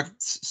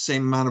exact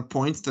same amount of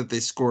points that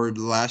they scored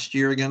last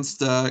year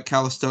against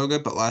Calistoga,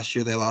 but last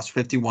year they lost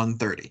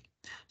 51-30.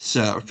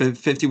 So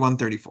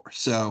 51-34.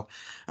 So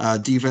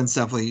defense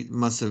definitely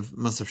must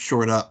have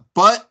shored up.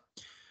 But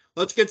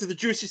let's get to the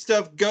juicy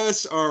stuff.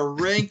 Gus, our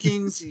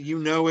rankings, you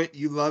know it,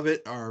 you love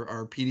it.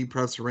 Our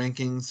PDPreps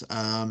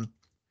rankings.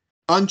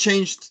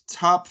 Unchanged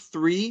top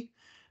 3.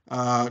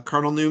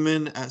 Cardinal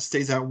Newman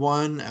stays at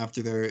 1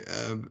 after their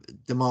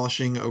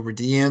demolishing over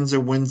De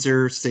Anza.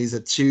 Windsor stays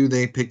at 2.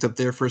 They picked up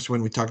their first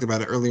win. We talked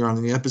about it earlier on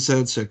in the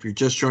episode. So if you're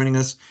just joining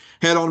us,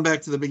 head on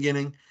back to the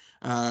beginning.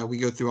 We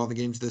go through all the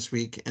games this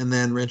week. And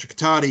then Rancho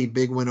Cotati,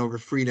 big win over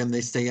Freedom.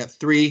 They stay at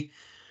 3.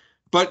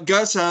 But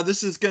Gus,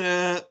 this is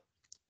gonna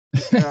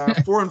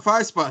 4 and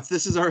 5 spots.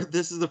 This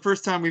is the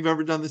first time we've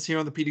ever done this here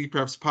on the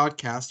PDPreps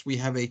podcast. We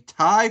have a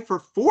tie for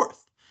 4th.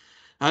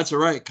 That's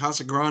right.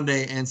 Casa Grande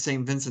and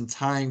St. Vincent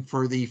tying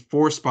for the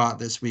 4th spot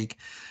this week.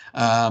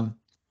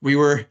 We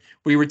were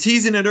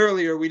teasing it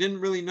earlier. We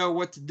didn't really know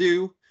what to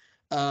do.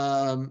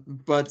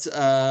 But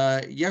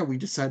we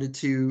decided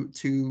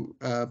to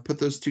put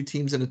those 2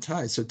 teams in a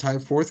tie. So tie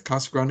 4th,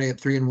 Casa Grande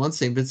at 3-1,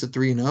 St. Vincent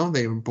 3-0.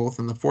 They were both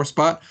in the 4th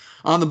spot.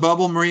 On the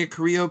bubble, Maria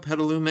Carrillo,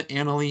 Petaluma,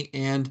 Annalee,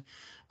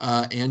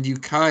 and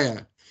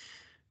Ukiah.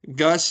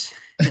 Gus,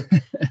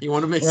 you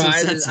want to make some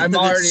sense? I'm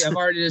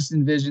already just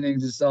envisioning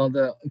just all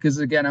because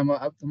again I'm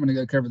going to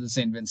go cover the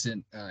St.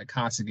 Vincent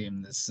Casa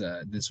game this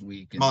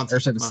week,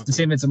 the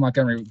St. Vincent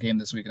Montgomery game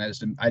this week, and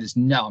I just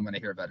know I'm going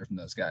to hear better from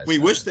those guys. We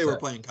wish they were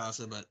playing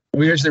Casa, but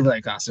we wish they were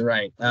playing Casa,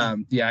 right? I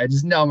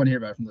just know I'm going to hear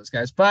better from those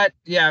guys. But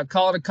yeah,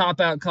 call it a cop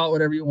out, call it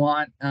whatever you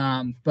want.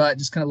 But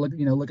just kind of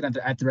looking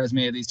at the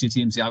resume of these 2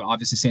 teams. Yeah,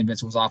 obviously St.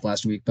 Vincent was off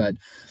last week, but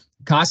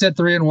Casa at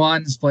 3-1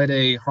 has played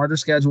a harder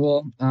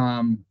schedule.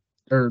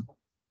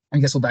 I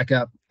guess we'll back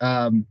up.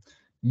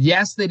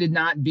 Yes, they did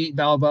not beat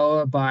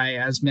Balboa by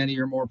as many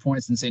or more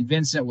points than St.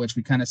 Vincent, which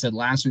we kind of said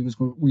last week was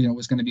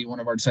going to be one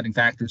of our deciding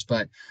factors.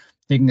 But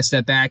taking a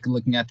step back and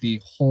looking at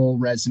the whole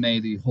resume,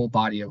 the whole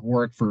body of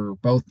work for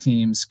both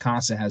teams,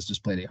 Casa has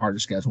just played a harder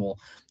schedule.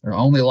 Their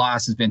only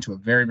loss has been to a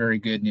very, very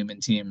good Newman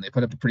team. They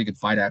put up a pretty good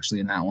fight actually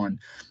in that one.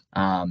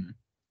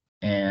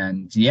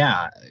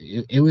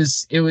 It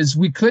was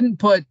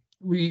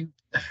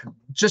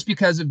just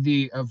because of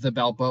the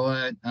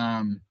Balboa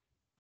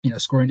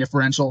scoring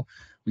differential,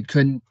 We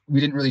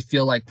didn't really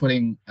feel like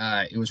putting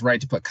it was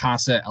right to put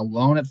Casa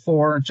alone at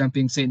 4,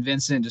 jumping St.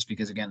 Vincent, just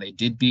because again they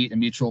did beat a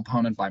mutual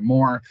opponent by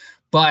more.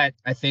 But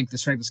I think the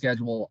strength of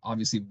schedule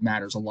obviously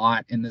matters a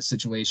lot in this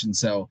situation.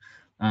 So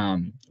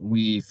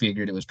we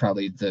figured it was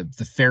probably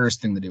the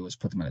fairest thing to do was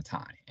put them in a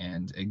tie.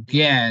 And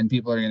again,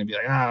 people are going to be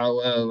like,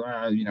 oh,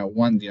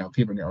 well,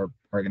 people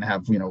are going to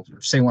have,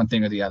 say one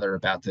thing or the other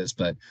about this.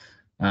 But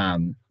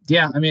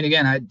yeah, I mean,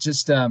 again, I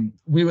just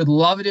we would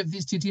love it if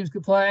these two teams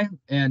could play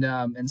and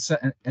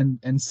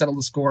settle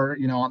the score,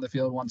 on the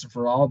field once and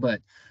for all.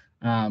 But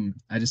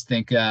I just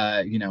think,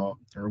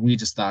 or we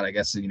just thought, I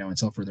guess,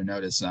 until further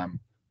notice,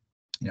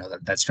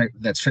 that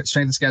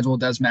strength of schedule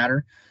does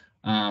matter.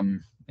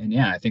 And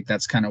yeah, I think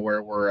that's kind of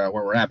where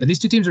we're at. But these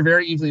two teams are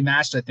very evenly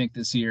matched, I think,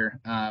 this year.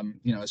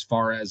 As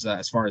far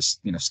as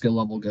skill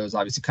level goes,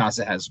 obviously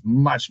Casa has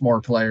much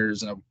more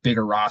players and a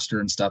bigger roster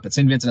and stuff. But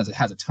St. Vincent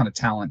has a ton of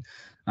talent,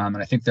 and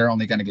I think they're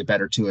only going to get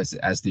better too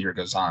as the year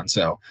goes on.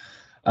 So,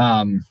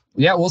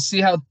 yeah, we'll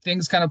see how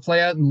things kind of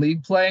play out in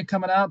league play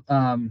coming up.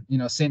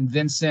 St.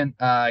 Vincent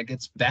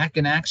gets back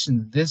in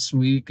action this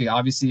week,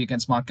 obviously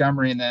against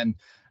Montgomery, and then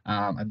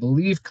I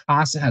believe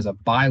Casa has a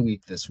bye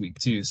week this week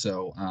too,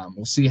 so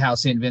we'll see how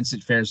St.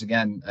 Vincent fares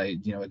again,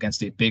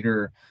 against a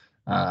bigger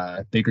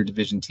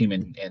division team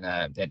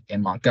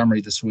in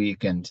Montgomery this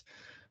week, and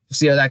we'll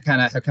see how that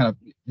kind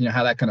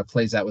of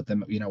plays out with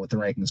them, with the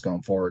rankings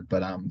going forward.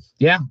 But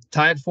yeah,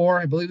 tied 4.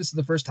 I believe this is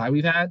the first tie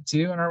we've had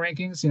too in our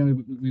rankings.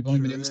 We've only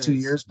been doing this 2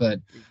 years, but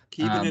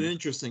keeping it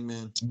interesting,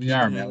 man. We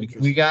are, man.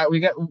 We got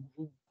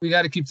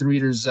to keep the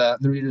readers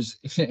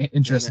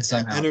interested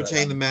somehow.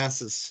 Entertain the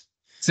masses.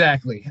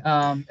 Exactly.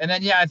 And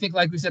then, yeah, I think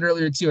like we said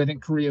earlier too, I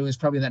think Korea is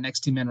probably that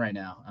next team in right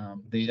now.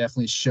 They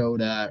definitely showed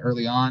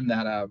early on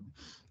that,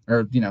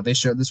 they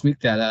showed this week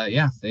that,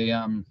 yeah,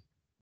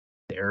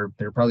 they're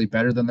probably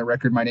better than the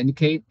record might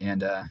indicate.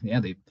 And yeah,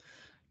 they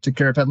took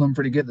care of Bedlam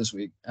pretty good this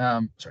week.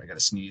 Sorry, I got to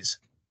sneeze.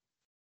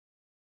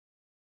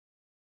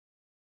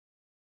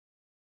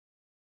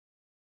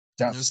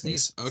 Don't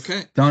sneeze.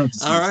 Okay. Don't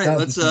sneeze. All right.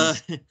 Let's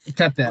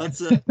cut that.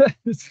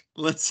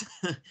 Let's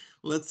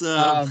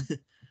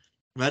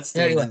that's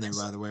staying in there,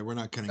 by the way. We're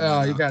not cutting that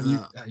out.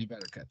 You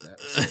better cut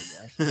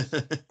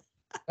that.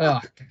 Oh,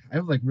 I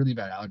have like really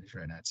bad allergies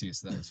right now too,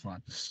 so that was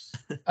fun.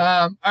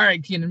 All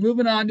right, Keenan,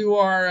 moving on to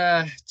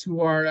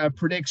our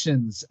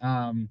predictions.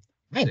 I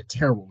had a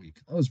terrible week.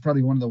 That was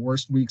probably one of the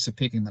worst weeks of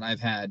picking that I've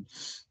had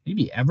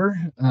maybe ever.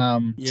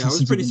 Yeah, I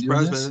was pretty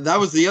surprised by that. That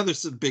was the other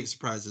big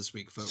surprise this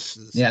week, folks.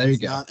 Yeah, there you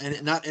go.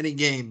 Not any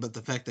game, but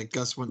the fact that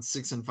Gus went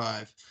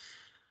 6-5.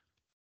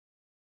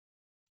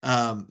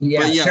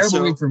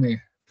 Terrible week for me.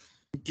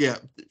 Yeah,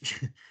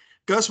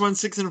 Gus went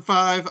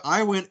 6-5.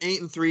 I went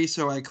 8-3,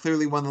 so I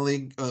clearly won the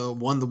league,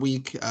 won the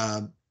week.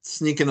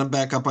 Sneaking them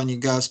back up on you,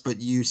 Gus, but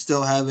you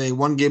still have a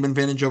 1-game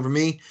advantage over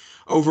me.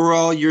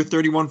 Overall, you're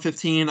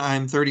 31-15.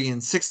 I'm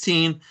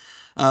 30-16.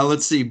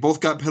 Let's see. Both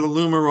got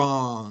Petaluma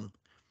wrong.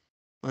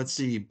 Let's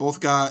see. Both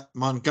got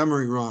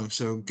Montgomery wrong.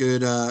 So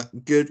good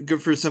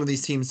for some of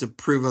these teams to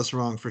prove us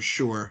wrong for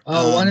sure.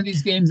 One of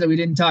these games that we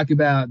didn't talk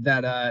about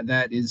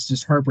that is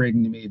just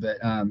heartbreaking to me,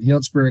 but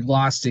Healdsburg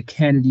lost to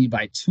Kennedy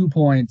by 2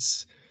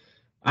 points.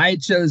 I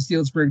chose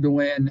Healdsburg to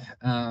win.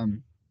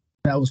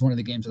 That was one of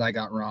the games that I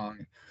got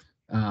wrong.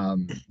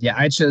 Yeah,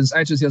 I chose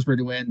Healdsburg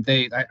to win.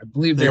 I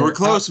believe they were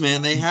close,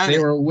 man. They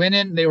were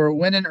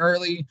winning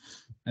early.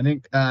 I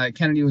think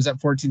Kennedy was up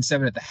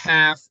 14-7 at the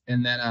half,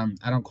 and then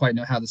I don't quite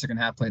know how the second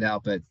half played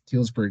out, but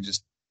Healdsburg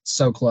just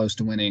so close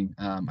to winning.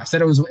 I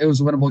said it was a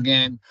winnable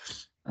game.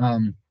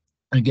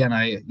 Again,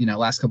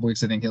 last couple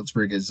weeks I think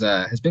Healdsburg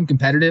has been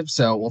competitive,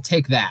 so we'll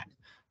take that.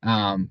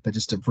 But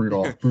just a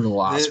brutal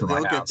loss for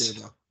my house.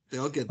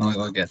 They'll get there.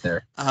 They'll get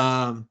there.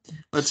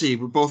 Let's see.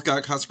 We both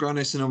got Casa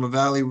Grande, Sonoma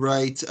Valley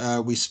right.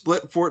 We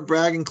split Fort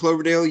Bragg and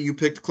Cloverdale. You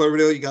picked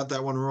Cloverdale. You got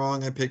that one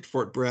wrong. I picked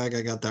Fort Bragg.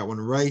 I got that one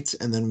right.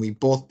 And then we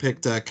both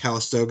picked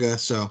Calistoga.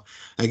 So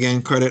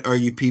again, credit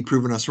RUP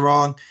proving us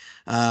wrong.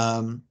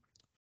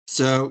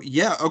 So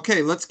yeah,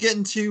 okay. Let's get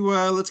into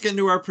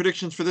our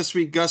predictions for this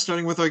week. Gus,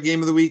 starting with our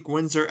game of the week,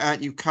 Windsor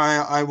at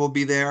Ukiah. I will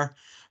be there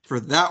for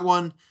that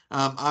one.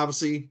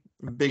 Obviously,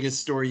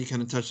 biggest story, you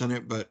kind of touched on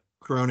it, but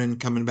Cronin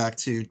coming back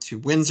to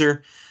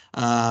Windsor.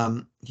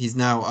 He's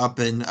now up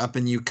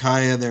in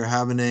Ukiah. They're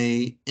having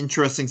a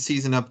interesting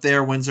season up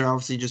there. Windsor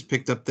obviously just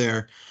picked up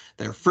their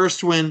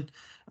first win.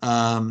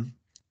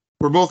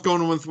 We're both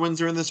going with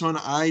Windsor in this one.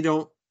 I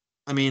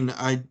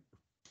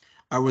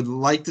would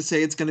like to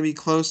say it's going to be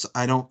close.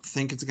 I don't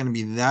think it's going to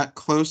be that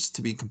close,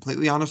 to be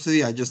completely honest with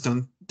you. I just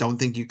don't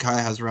think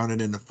Ukiah has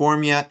rounded into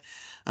form yet.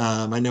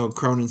 I know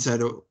Cronin said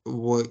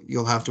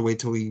you'll have to wait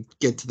till we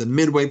get to the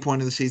midway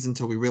point of the season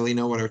till we really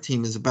know what our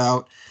team is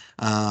about.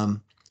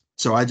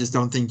 So I just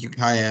don't think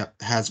Ukiah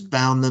has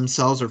found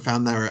themselves or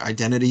found their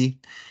identity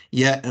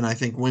yet. And I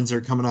think Windsor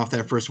coming off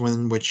that first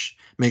win, which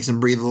makes them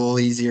breathe a little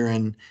easier,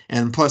 and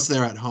plus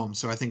they're at home.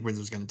 So I think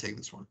Windsor's going to take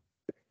this one.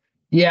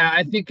 Yeah,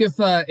 I think if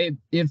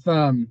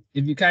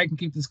you kind of can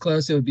keep this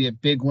close, it would be a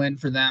big win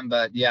for them.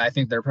 But yeah, I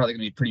think they're probably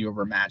going to be pretty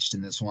overmatched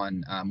in this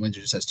one.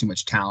 Windsor just has too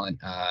much talent,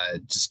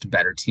 just a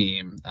better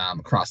team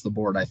across the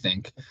board, I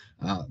think.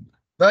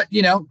 But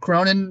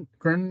Cronin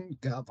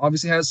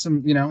obviously has some.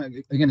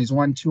 Again, he's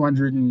won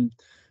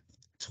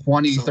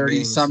 220, Some 30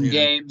 games, some yeah.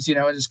 games, in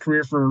his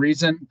career for a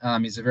reason.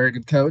 He's a very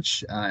good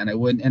coach, and I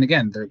wouldn't. And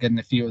again, they're getting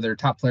a few of their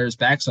top players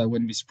back, so I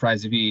wouldn't be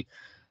surprised if he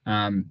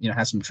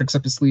has some tricks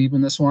up his sleeve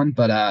in this one.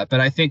 But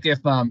I think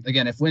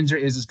if Windsor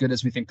is as good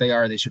as we think they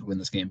are, they should win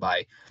this game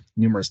by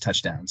numerous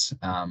touchdowns.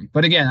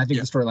 But again, I think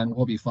Yeah. the storyline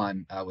will be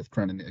fun with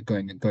Cronin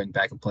going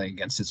back and playing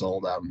against his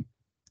old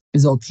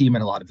team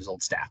and a lot of his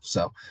old staff.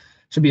 So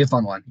should be a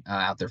fun one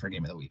out there for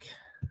game of the week.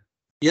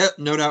 Yep,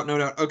 no doubt, no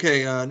doubt.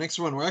 Okay, next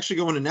one. We're actually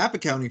going to Napa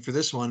County for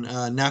this one.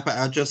 Napa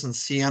at Justin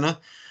Siena.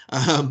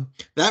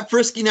 That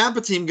frisky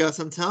Napa team, Gus,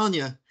 I'm telling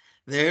you,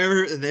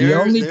 they're The they're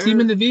only team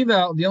in they're. the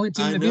VVAL,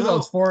 I is know,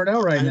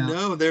 4-0 right I now.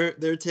 know.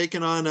 They're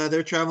taking on.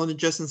 They're traveling to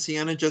Justin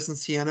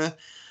Siena.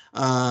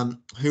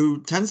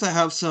 Who tends to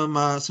have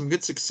some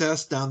good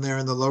success down there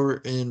in the lower.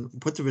 In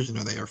what division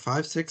are they? Are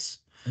five, six,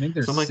 I think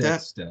there's something like six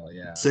that? still.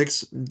 Yeah.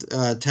 Six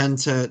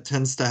tends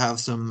to have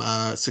some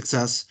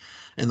success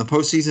in the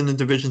postseason in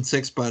Division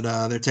Six, but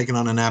they're taking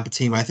on a Napa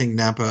team. I think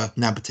Napa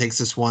takes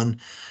this one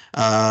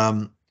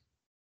um,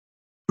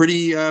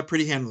 pretty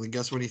handily.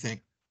 Guess what do you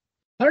think?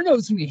 I don't know if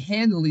it's gonna be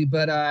handily,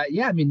 but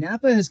yeah, I mean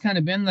Napa has kind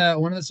of been the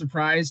one of the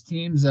surprise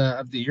teams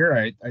of the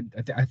year.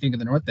 I think of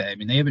the North Bay. I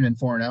mean they haven't been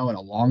 4-0 in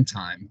a long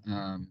time.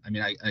 I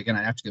mean I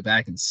have to go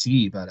back and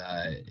see, but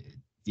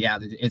yeah,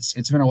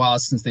 it's been a while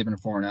since they've been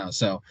 4-0.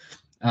 So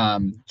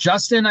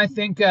Justin, I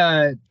think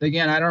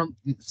again I don't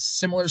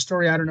similar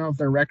story. I don't know if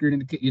their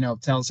record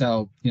tells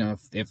how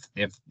if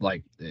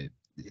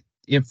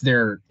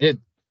they're it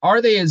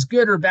are they as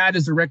good or bad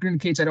as the record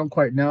indicates. I don't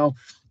quite know.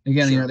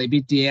 Again, Sure. they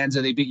beat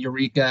Deanza, they beat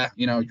Eureka.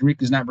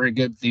 Eureka's not very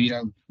good. They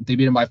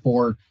beat them by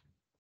 4.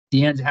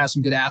 Deanza has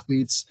some good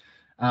athletes.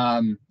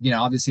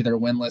 Obviously they're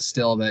winless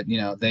still, but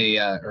they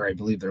or I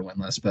believe they're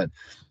winless, but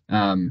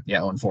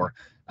yeah, 0-4.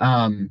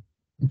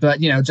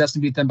 But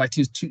Justin beat them by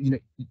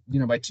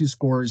by 2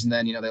 scores, and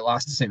then they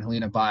lost to St.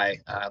 Helena by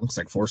it looks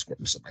like 4 scores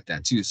or something like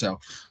that too. So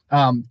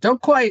don't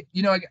quite,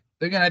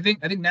 again, I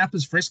think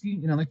Napa's frisky,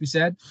 like we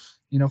said.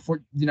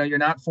 You're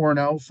not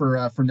 4-0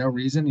 for no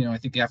reason. I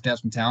think you have to have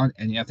some talent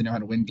and you have to know how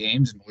to win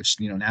games, which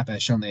Napa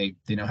has shown they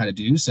know how to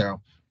do. So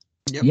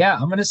Yep. yeah,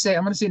 I'm gonna say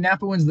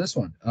Napa wins this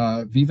one.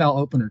 VVAL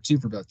opener too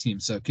for both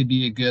teams, so it could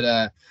be a good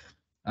a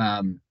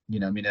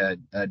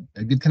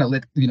good kind of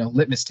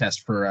litmus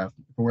test for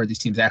where these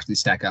teams actually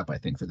stack up. I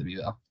think for the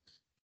VVAL.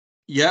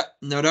 Yeah,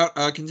 no doubt.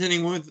 Excuse me,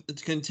 with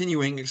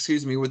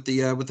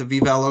the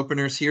VVAL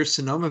openers here.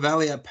 Sonoma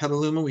Valley at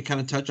Petaluma. We kind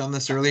of touched on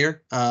this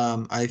earlier.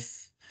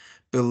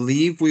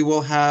 Believe we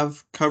will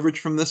have coverage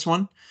from this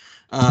one.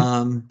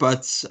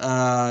 But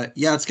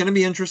yeah, it's going to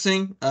be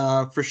interesting.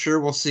 For sure,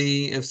 we'll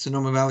see if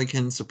Sonoma Valley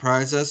can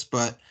surprise us.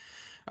 But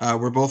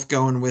we're both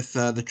going with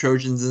the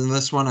Trojans in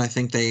this one. I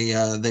think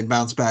they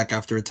bounce back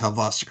after a tough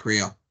loss to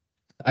Creo.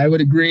 I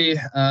would agree.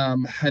 I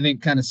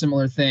think kind of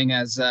similar thing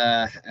as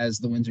the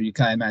Windsor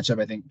Ukiah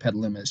matchup. I think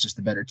Petaluma is just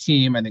the better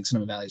team. I think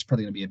Sonoma Valley is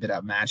probably going to be a bit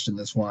outmatched in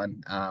this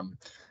one.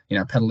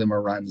 Petaluma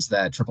runs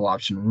that triple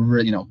option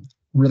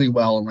really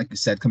well, and like you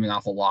said, coming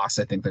off a loss,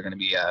 I think they're going to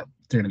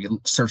be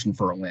searching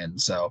for a win.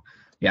 So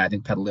yeah, I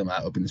think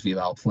Petaluma opens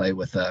VVAL play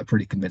with a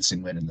pretty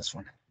convincing win in this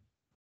one.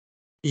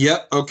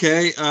 Yep.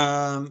 Okay.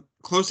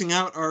 Closing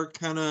out our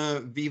kind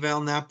of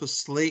VVAL Napa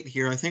slate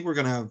here. I think we're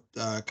going to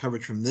have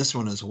coverage from this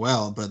one as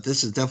well, but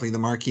this is definitely the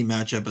marquee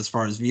matchup as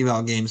far as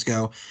VVAL games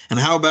go. And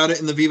how about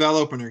it in the VVAL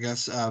opener,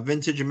 Gus?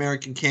 Vintage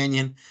American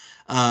Canyon.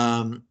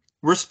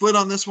 We're split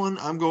on this one.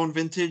 I'm going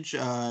Vintage.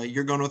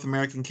 You're going with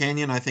American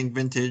Canyon. I think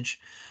Vintage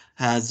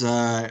has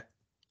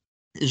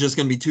is just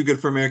going to be too good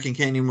for American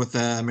Canyon with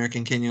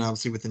American Canyon,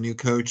 obviously with the new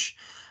coach.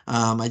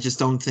 I just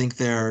don't think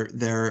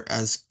they're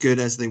as good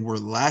as they were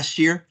last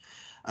year.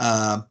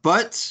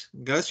 But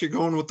Gus, you're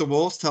going with the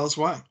Wolves. Tell us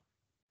why.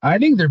 I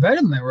think they're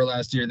better than they were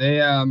last year. They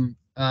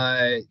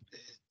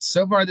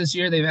so far this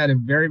year they've had a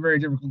very very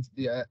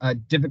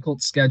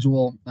difficult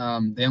schedule.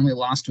 They only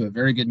lost to a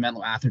very good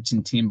Menlo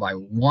Atherton team by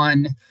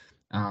 1.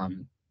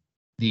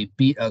 They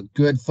beat a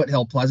good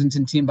Foothill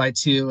Pleasanton team by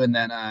 2, and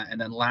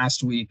then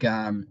last week they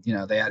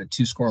had a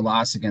 2-score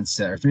loss against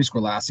or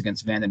 3-score loss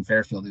against Vanden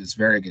Fairfield, who's a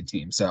very good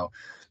team. So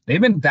they've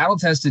been battle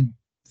tested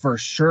for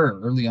sure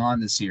early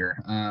on this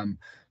year.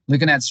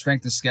 Looking at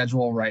strength of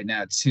schedule right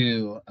now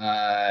too.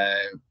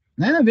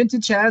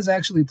 Vintage has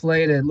actually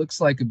played. It looks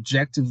like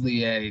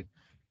objectively a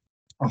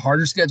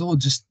harder schedule.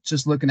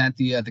 Just looking at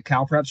the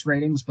CalPreps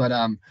ratings, but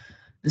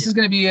this Yeah. is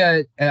going to be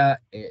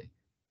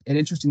an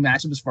interesting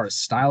matchup as far as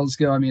styles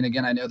go. I mean,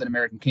 again, I know that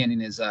American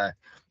Canyon is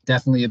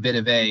definitely a bit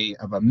of a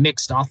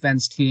mixed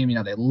offense team.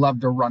 They love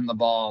to run the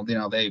ball.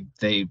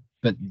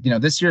 But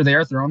this year they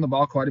are throwing the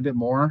ball quite a bit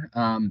more.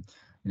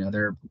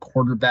 Their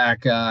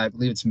quarterback, I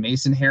believe it's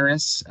Mason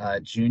Harris,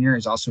 Jr.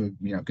 is also a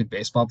good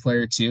baseball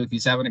player too.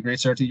 He's having a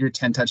great start to the year,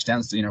 10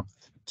 touchdowns,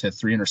 to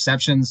 3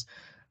 interceptions.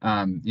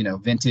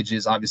 Vintage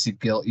is obviously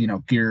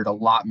geared a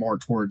lot more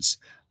towards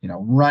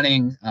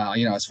running,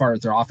 as far as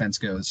their offense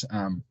goes.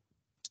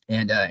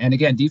 And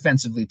again,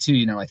 defensively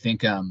too, I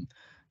think in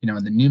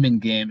the Newman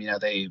game,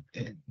 they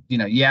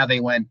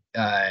went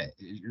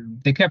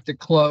they kept it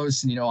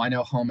close. And I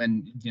know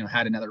Homan,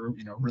 had another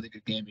really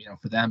good game,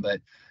 for them.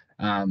 But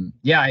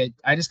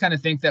I just kind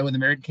of think that with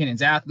American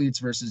Canyon's athletes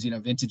versus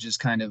Vintage's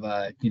kind of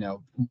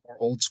more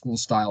old school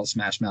style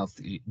smash mouth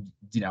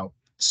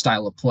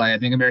style of play, I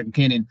think American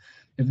Canyon,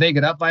 if they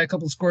get up by a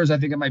couple of scores, I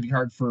think it might be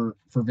hard for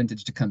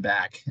Vintage to come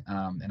back.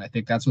 And I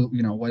think that's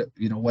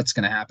what's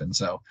going to happen.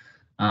 So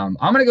I'm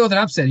going to go with an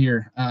upset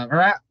here.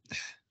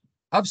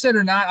 Upset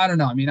or not, I don't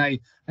know. I mean, I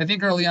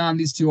think early on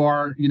these two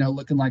are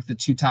looking like the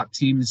two top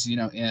teams in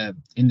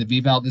the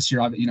VVAL this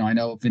year. I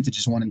know Vintage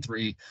is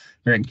 1-3,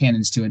 American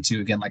Canyon's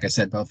 2-2. Again, like I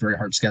said, both very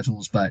hard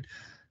schedules, but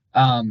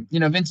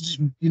Vintage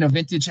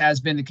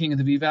has been the king of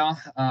the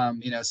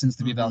VVAL since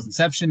the VVAL's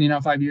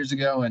inception 5 years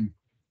ago. And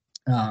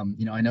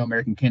I know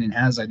American Canyon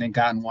has, I think,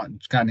 gotten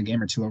a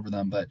game or two over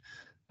them, but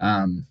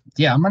I'm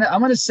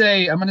gonna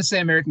say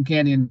American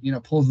Canyon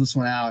pulls this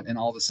one out and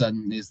all of a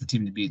sudden is the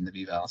team to beat in the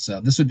VVAL. So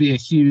this would be a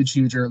huge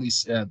early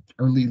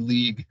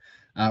league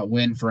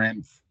win for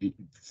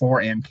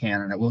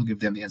AmCan, and it will give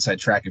them the inside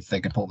track if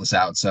they can pull this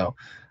out. So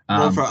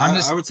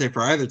I would say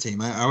for either team,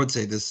 I would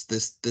say this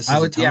is I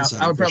would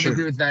probably sure.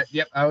 agree with that.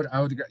 Yep, I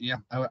would agree. Yeah,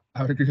 I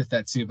would agree with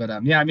that too. But I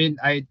mean,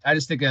 I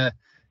just think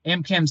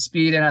AmCam's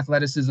speed and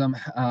athleticism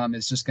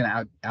is just going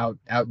to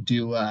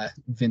outdo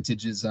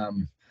Vintage's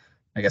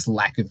I guess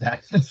lack of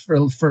that for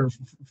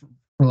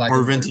lack or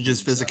of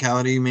Vintage's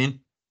physicality. You mean?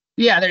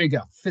 Yeah, there you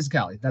go.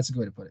 Physicality. That's a good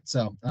way to put it.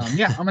 So I'm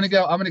gonna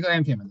go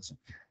AmCam in this one.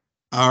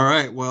 All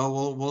right.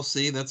 Well, we'll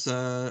see. That's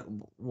our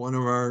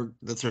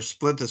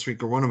split this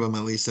week, or one of them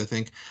at least, I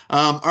think.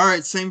 All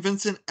right, St.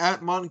 Vincent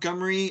at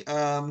Montgomery.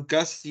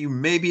 Gus, you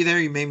may be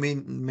there. You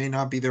may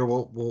not be there.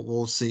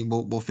 We'll see.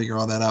 We'll figure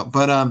all that out.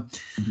 But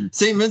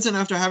St. Vincent,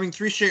 after having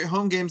 3 straight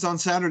home games on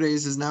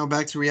Saturdays, is now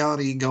back to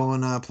reality,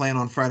 playing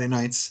on Friday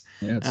nights.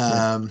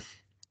 Yeah,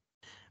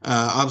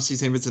 obviously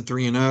St. Vincent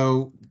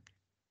 3-0.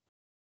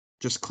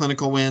 Just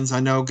clinical wins.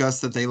 I know,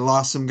 Gus, that they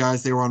lost some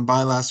guys. They were on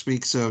bye last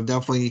week, so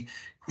definitely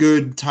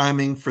good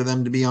timing for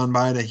them to be on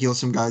bye to heal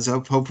some guys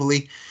up,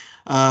 hopefully.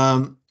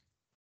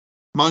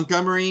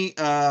 Montgomery,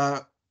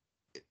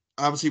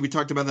 obviously we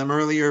talked about them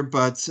earlier,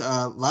 but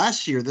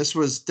last year this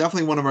was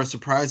definitely one of our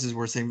surprises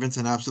where St.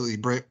 Vincent absolutely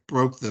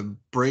broke the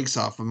brakes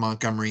off of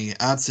Montgomery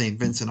at St.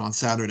 Vincent on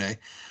Saturday.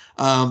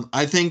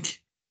 I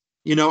think,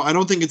 I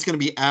don't think it's going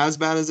to be as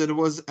bad as it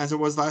was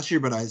last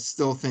year, but I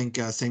still think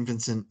St.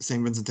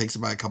 Vincent takes it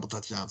by a couple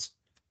touchdowns.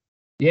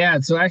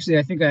 Yeah, so actually,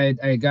 I think I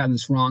had gotten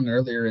this wrong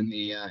earlier in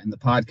the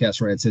podcast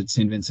where I said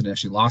St. Vincent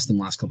actually lost them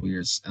the last couple of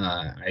years.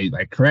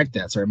 I correct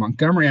that. Sorry,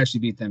 Montgomery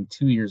actually beat them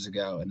 2 years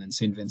ago, and then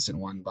St. Vincent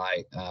won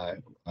by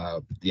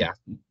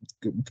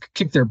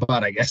kicked their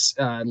butt, I guess,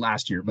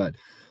 last year. But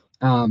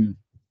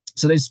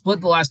so they split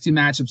the last 2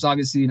 matchups.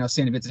 Obviously,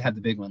 St. Vincent had the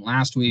big one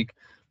last week.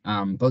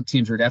 Both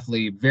teams are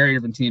definitely very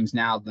different teams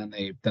now than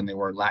they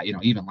were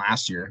even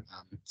last year.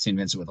 St.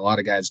 Vincent with a lot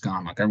of guys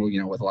gone,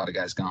 Montgomery with a lot of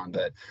guys gone,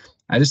 but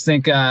I just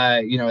think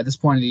at this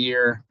point of the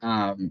year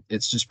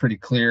it's just pretty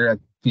clear.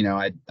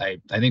 I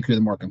think who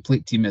the more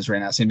complete team is right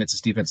now. St. Vincent's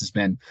defense has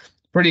been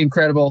pretty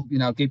incredible.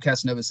 Gabe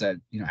Casanova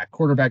said at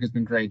quarterback has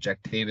been great. Jack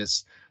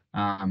Davis,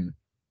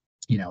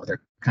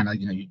 they're kind of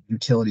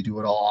utility do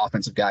it all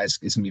offensive guys.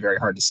 It's gonna be very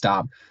hard to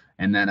stop.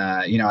 And then,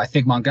 I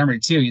think Montgomery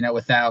too,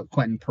 without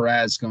Quentin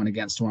Perez going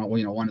against one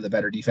of the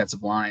better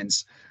defensive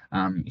lines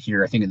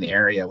here, I think in the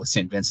area with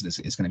St. Vincent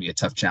is going to be a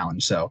tough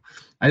challenge. So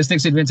I just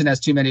think St. Vincent has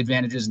too many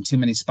advantages in too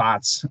many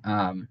spots.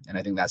 And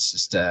I think that's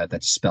just, that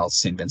just spells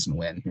St. Vincent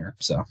win here.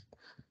 So.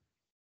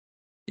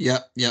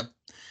 Yep.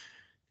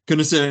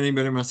 Couldn't have said any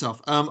better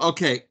myself.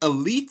 Okay.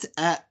 Elite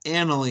at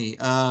Annalee.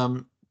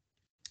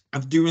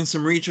 I'm doing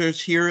some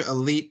research here.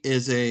 Elite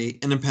is a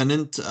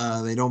independent.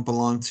 They don't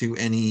belong to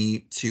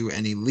any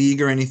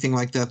league or anything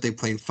like that. They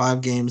played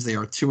 5 games. They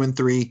are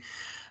 2-3.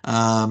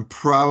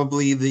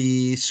 Probably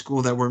the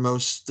school that we're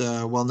most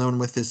well known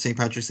with is St.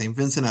 Patrick St.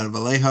 Vincent out of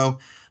Vallejo.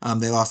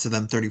 They lost to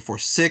them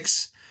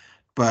 34-6,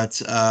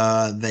 but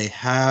they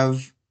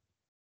have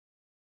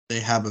a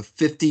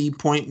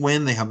 50-point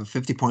win. They have a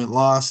 50-point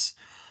loss.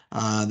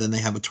 Then they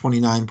have a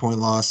 29-point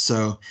loss.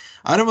 So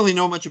I don't really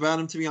know much about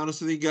them, to be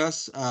honest with you,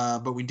 Gus.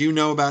 But we do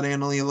know about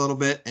Annalee a little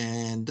bit,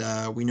 and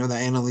we know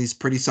that Annalee's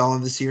pretty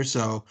solid this year.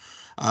 So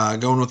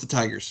going with the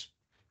Tigers.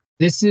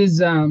 This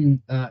is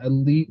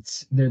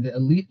Elite. They're the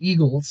Elite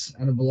Eagles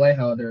out of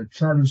Vallejo. They're a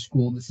charter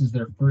school. This is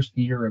their first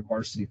year of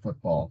varsity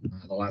football.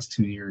 The last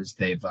 2 years,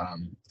 I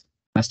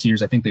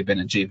think they've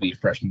been a JV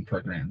freshman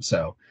program.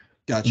 So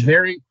gotcha.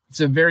 It's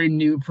a very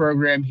new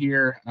program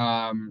here,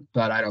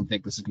 but I don't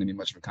think this is going to be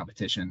much of a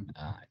competition.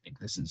 I think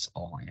this is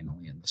all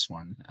Annalee in this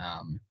one.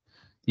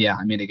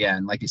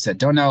 Again, like you said,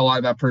 don't know a lot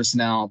about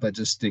personnel, but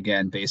just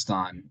again, based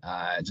on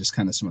just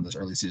kind of some of those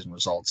early season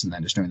results, and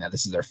then just knowing that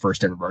this is their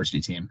first ever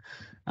varsity team,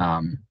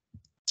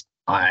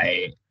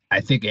 I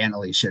I think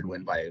Annalee should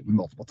win by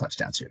multiple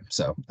touchdowns here.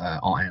 So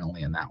all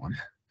Annalee in that one.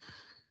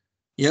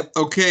 Yep.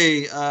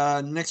 Okay.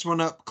 Next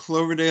one up,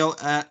 Cloverdale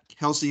at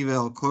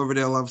Kelseyville.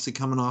 Cloverdale obviously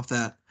coming off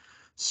that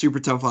super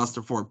tough loss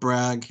to Fort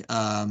Bragg.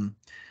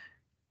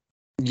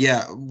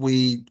 Yeah,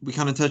 we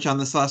kind of touched on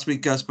this last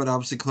week, Gus, but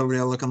obviously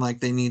Cloverdale looking like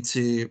they need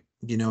to,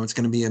 it's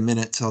going to be a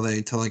minute till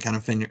they kind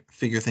of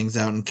figure things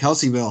out. And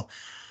Kelseyville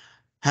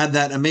had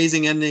that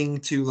amazing ending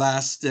to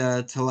last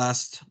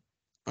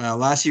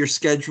year's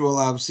schedule,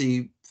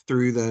 obviously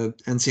through the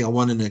NCL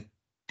one in a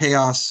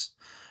chaos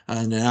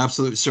and an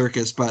absolute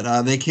circus,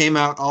 but they came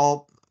out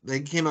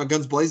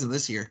guns blazing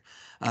this year.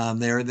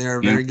 They're a Yeah.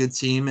 very good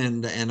team,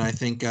 and I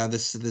think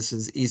this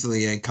is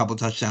easily a couple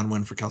touchdown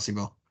win for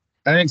Kelseyville.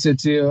 I think so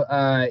too.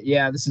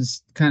 Yeah, this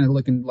is kind of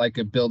looking like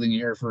a building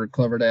year for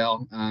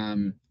Cloverdale.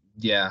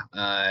 Yeah,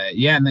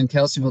 and then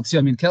Kelseyville too.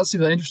 I mean,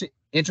 Kelseyville,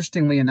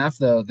 interestingly enough,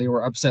 though, they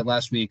were upset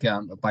last week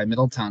by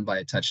Middletown by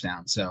a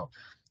touchdown. So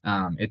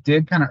it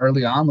did kind of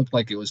early on look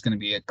like it was going to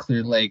be a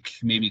Clear Lake,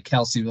 maybe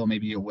Kelseyville,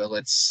 maybe a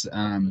Willits,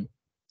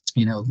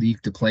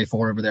 league to play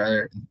for over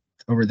there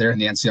in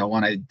the NCL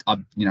one.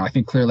 I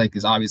think Clear Lake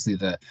is obviously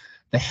the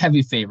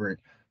heavy favorite.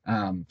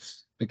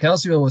 But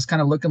Kelseyville was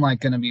kind of looking like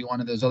going to be one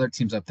of those other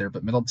teams up there,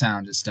 but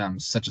Middletown just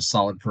such a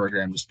solid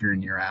program just year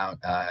in year out.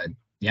 I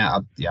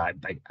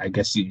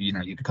guess you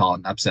could call it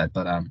an upset,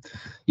 but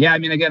yeah, I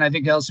mean, again, I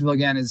think Kelseyville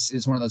again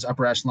is one of those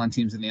upper echelon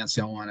teams in the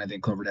NCL one. I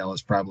think Cloverdale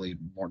is probably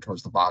more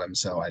towards the bottom,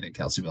 so I think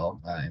Kelseyville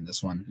in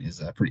this one is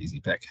a pretty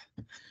easy pick.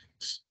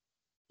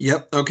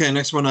 Yep. Okay.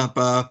 Next one up.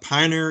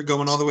 Pioneer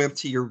going all the way up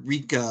to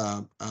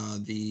Eureka.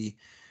 The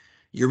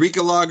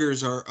Eureka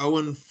Loggers are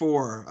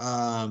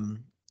 0-4.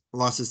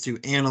 Losses to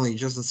Annalee,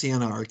 Justin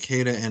Siena,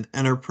 Arcata, and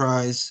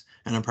Enterprise.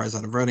 Enterprise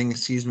out of Reading,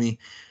 excuse me.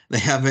 They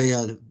have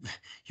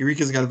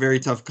Eureka's got a very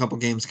tough couple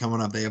games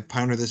coming up. They have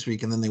Pioneer this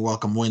week, and then they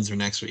welcome Windsor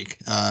next week.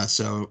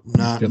 So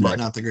not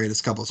the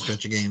greatest couple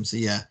stretch of games.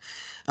 Yeah.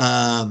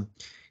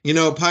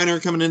 Pioneer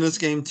coming into this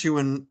game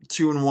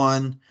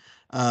 2-1.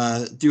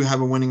 Do have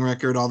a winning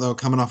record, although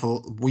coming off a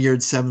weird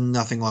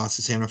 7-0 loss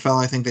to San Rafael.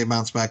 I think they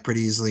bounced back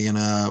pretty easily, and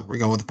we're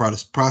going with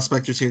the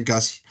Prospectors here.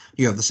 Gus,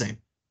 you have the same.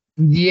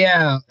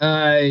 Yeah.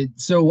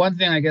 So one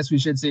thing I guess we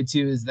should say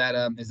too is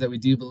that we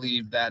do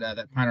believe that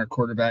that Pioneer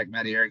quarterback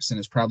Matty Erickson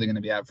is probably going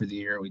to be out for the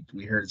year.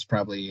 We heard it's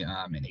probably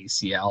an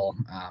ACL,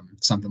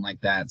 something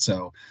like that.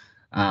 So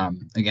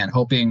again,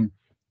 hoping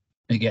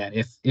again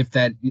if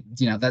that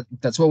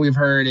that's what we've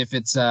heard. If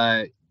it's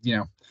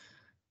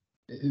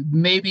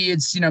maybe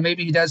it's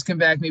maybe he does come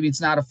back, maybe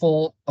it's not a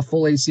full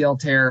ACL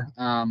tear,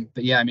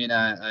 but yeah, I mean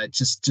it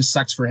just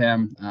sucks for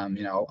him.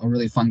 A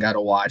really fun guy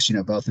to watch,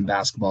 both in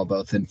basketball,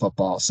 both in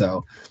football.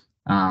 So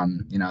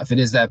if it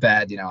is that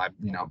bad,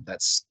 that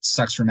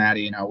sucks for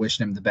Matty.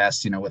 Wishing him the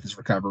best, with his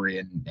recovery,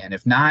 and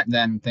if not,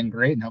 then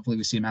great, and hopefully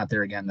we see him out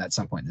there again at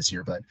some point this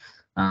year. But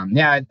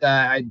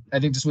I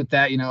think just with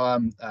that,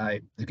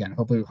 again,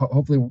 hopefully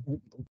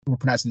we're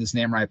pronouncing this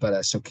name right,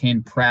 but so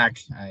Kane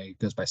Prack,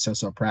 goes by So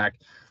Prack.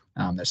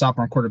 Their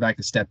sophomore quarterback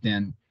has stepped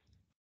in.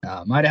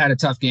 Might have had a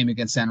tough game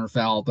against San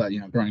Rafael, but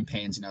growing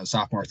pains,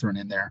 sophomore thrown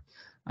in there.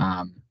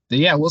 But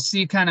yeah, we'll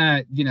see kind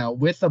of,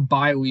 with a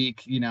bye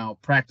week,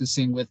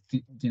 practicing with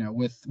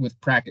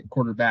Prack at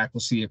quarterback,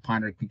 we'll see if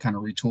Pioneer can kind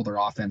of retool their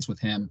offense with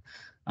him.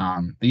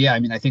 But yeah, I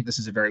mean, I think this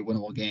is a very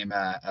winnable game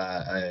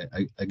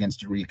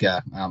against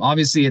Eureka.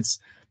 Obviously it's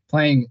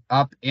playing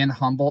up in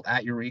Humboldt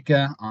at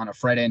Eureka on a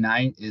Friday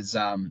night is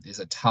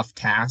a tough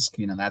task.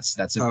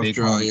 That's a big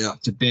draw,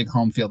 it's a big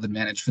home field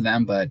advantage for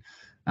them. But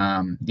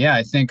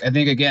I think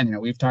again,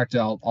 we've talked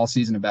all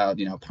season about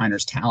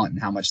Pioneer's talent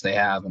and how much they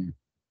have, and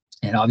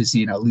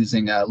obviously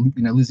losing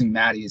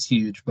Matty is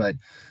huge, but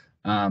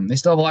they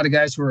still have a lot of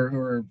guys who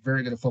are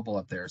very good at football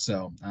up there.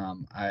 So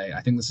I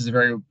think this is a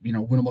very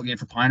winnable game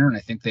for Pioneer, and I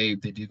think they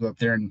do go up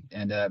there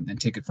and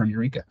take it from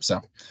Eureka.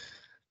 So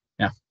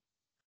yeah.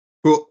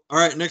 Cool. All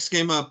right, next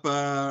game up,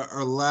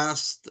 our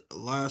last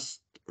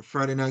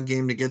Friday night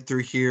game to get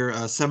through here.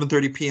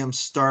 7:30 p.m.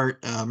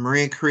 start.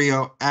 Maria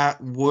Carrillo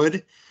at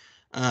Wood.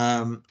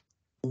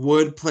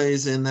 Wood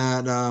plays in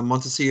that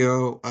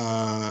Montecito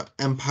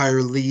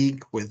Empire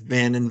League with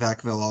Vanden,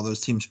 Vacaville, all those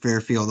teams,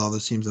 Fairfield, all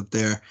those teams up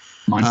there.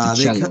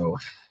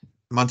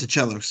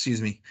 Monticello, excuse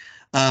me.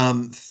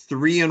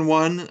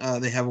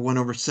 3-1. They have a win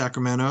over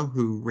Sacramento,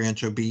 who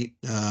Rancho beat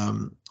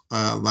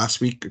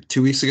last week or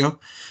 2 weeks ago.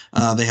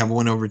 They have a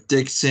win over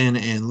Dixon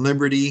and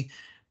Liberty.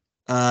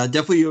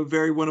 Definitely a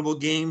very winnable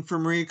game for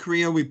Maria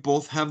Carrillo. We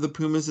both have the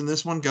Pumas in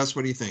this one. Gus,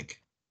 what do you think?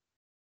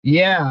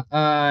 Yeah,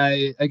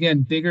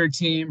 again, bigger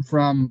team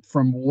from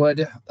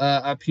Wood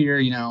up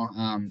here.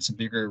 Some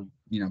bigger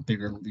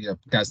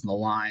guys on the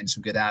line,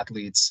 some good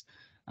athletes.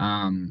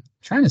 Trying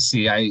to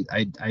see. I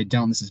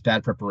don't. This is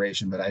bad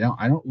preparation, but I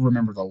don't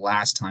remember the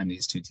last time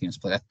these two teams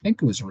played. I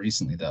think it was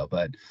recently though.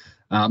 But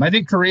I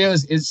think Carrillo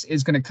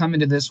is going to come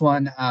into this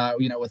one,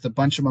 with a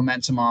bunch of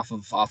momentum off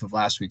of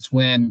last week's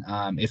win.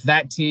 If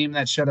that team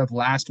that showed up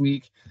last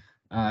week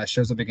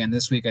shows up again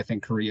this week, I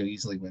think Carrillo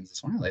easily wins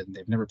this one.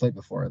 They've never played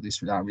before, at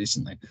least not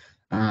recently.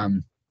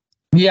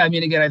 Yeah, I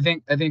mean, again, I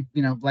think,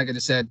 like I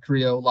just said,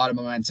 Creo, a lot of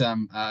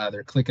momentum.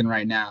 They're clicking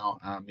right now.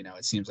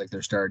 It seems like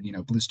they're starting.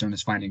 Bluestone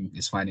is finding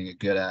a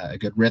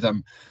good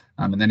rhythm.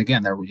 And then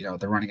again, they're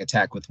running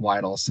attack with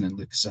Wyatt Olson and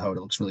Lucas Sahota.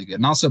 Looks really good.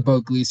 And also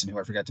Bo Gleason, who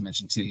I forgot to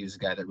mention too. He was a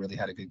guy that really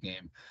had a good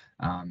game,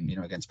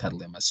 against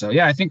Petaluma. So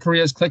yeah, I think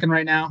Korea's clicking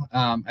right now.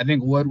 I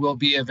think Wood will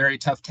be a very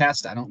tough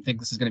test. I don't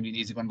think this is going to be an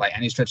easy one by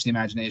any stretch of the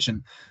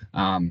imagination.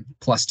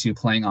 +2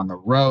 playing on the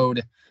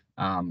road.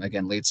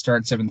 Again, late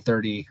start,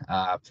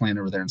 7:30, playing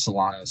over there in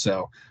Solano.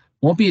 So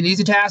won't be an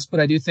easy task, but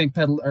I do think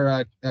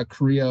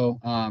Carrillo,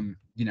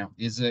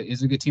 is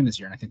a good team this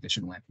year, and I think they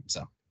should win.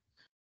 So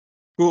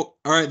Cool.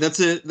 All right, that's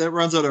it. That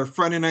rounds out our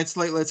Friday night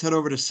slate. Let's head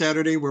over to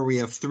Saturday, where we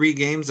have 3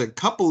 games, a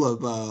couple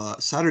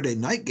of Saturday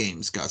night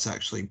games, Gus,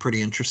 actually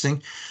pretty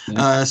interesting.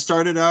 yeah,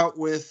 Started out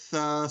with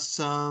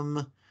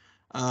some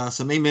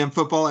A-man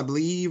football. I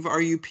believe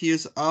RUP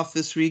is off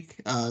this week.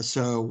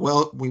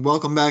 We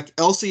welcome back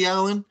Elsie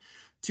Allen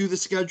to the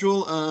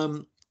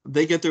schedule.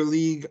 They get their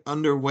league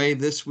underway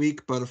this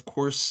week, but of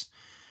course,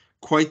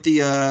 quite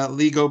the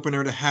league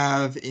opener to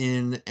have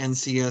in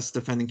NCS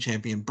defending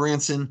champion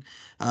Branson.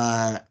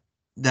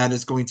 That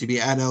is going to be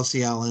at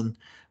Elsie Allen.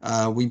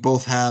 We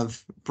both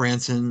have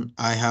Branson.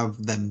 I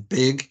have them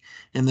big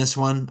in this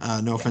one.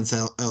 No offense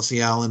to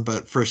Elsie Allen,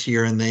 but first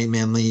year in the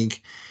A-man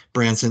league,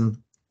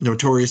 Branson,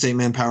 notorious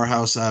 8-man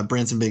powerhouse.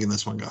 Branson big in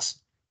this one, Gus.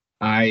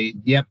 I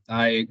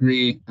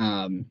agree.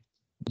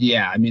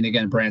 Yeah, I mean,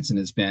 again, Branson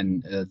has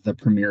been the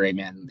premier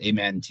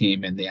A-man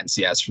team in the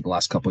NCS for the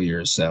last couple of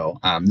years. So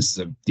this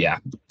is a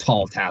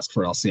tall task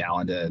for LC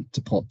Allen to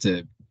pull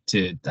to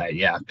keep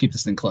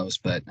this thing close.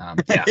 But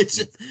yeah,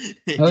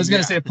 I was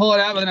gonna say pull it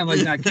out, but then I'm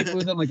like, nah, keep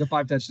moving like a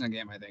 5 touchdown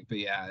game, I think. But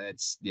yeah,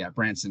 it's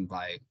Branson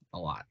by a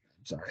lot.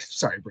 Sorry,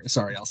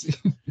 Elsie.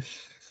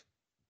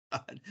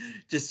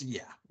 Just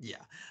yeah.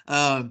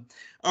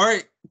 All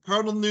right,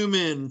 Cardinal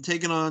Newman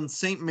taking on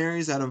St.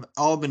 Mary's out of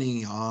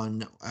Albany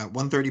on at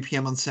 1:30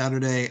 p.m. on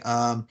Saturday.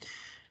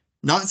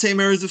 Not St.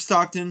 Mary's of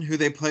Stockton, who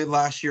they played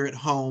last year at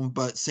home,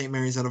 but St.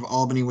 Mary's out of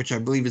Albany, which I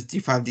believe is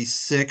D5,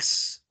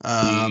 D6.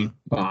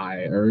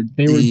 Or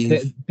they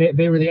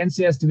were the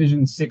NCS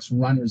Division 6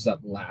 runners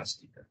up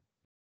last year,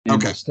 and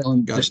Okay,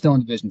 they're still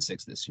in Division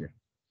 6 this year.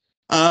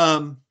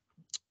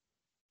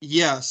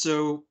 Yeah,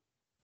 so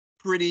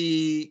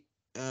pretty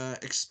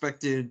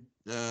expected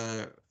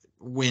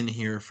win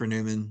here for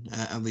Newman,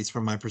 at least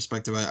from my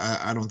perspective.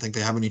 I don't think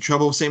they have any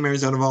trouble with St.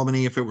 Mary's out of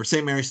Albany. If it were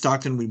St. Mary's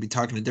Stockton, we'd be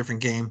talking a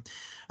different game.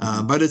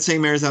 But it's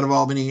St. Mary's out of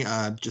Albany.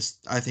 I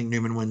think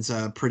Newman wins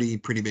pretty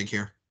big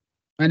here.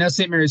 I know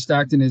St. Mary's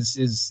Stockton is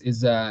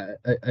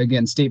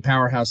again state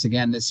powerhouse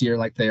again this year,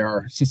 like they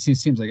are. It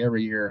seems like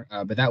every year,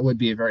 but that would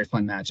be a very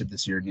fun matchup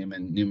this year,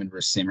 Newman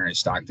versus St. Mary's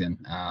Stockton.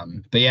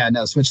 But yeah,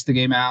 no, switch the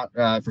game out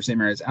for St.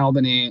 Mary's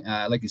Albany.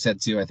 Like you said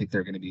too, I think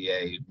they're going to be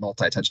a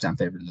multi-touchdown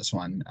favorite in this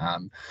one.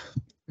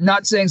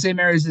 Not saying St.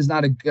 Mary's is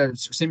not a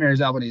St.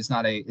 Mary's Albany is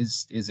not a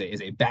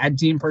bad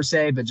team per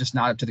se, but just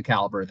not up to the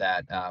caliber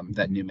that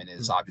Newman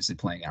is obviously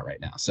playing at right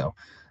now. So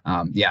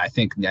I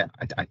think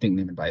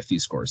Newman by a few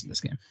scores in this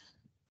game.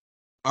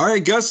 All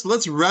right, Gus,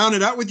 let's round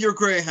it out with your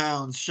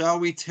Greyhounds, shall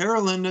we?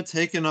 Terralinda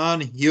taking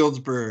on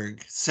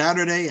Healdsburg.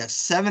 Saturday, a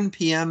 7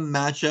 p.m.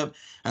 matchup,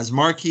 as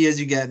marquee as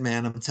you get,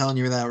 man. I'm telling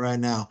you that right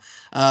now.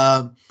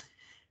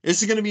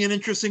 This is going to be an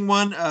interesting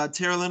one.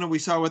 Terralinda, we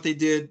saw what they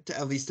did,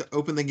 at least to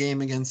open the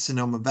game against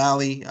Sonoma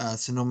Valley.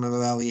 Sonoma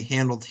Valley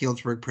handled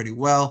Healdsburg pretty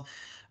well.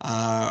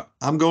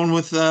 I'm going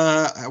with,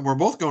 we're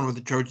both going with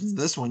the Trojans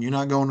this one. You're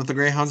not going with the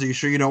Greyhounds? Are you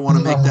sure you don't want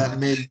to make that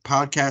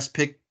mid-podcast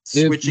pick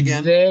switch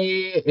again?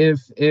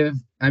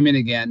 I mean,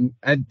 again,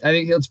 I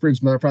think Healdsburg's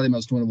probably the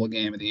most winnable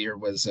game of the year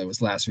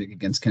was last week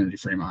against Kennedy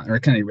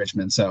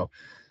Richmond. So,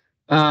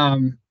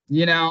 Terralinda,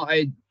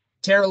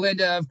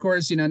 of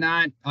course,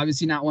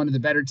 not one of the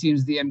better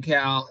teams of the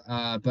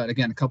MCAL, but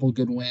again, a couple of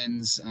good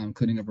wins,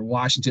 including over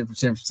Washington from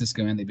San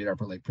Francisco, and they beat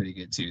Upper Lake pretty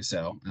good too.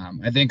 So,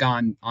 I think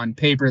on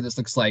paper, this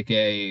looks like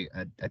a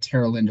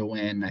Terralinda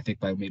win. I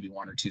think by maybe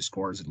 1 or 2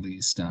 scores at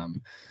least.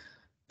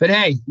 But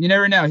hey, you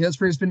never know.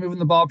 Healdsburg's been moving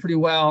the ball pretty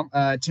well.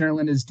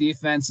 Terralinda's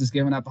defense has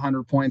given up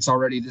 100 points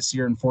already this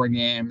year in 4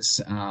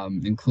 games,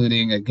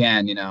 including,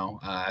 again,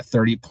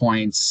 30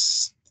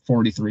 points,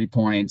 43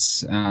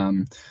 points.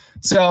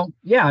 So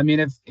yeah, I mean,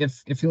 if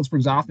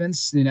Healdsburg's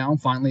offense,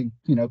 finally,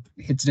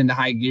 hits it into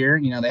high gear,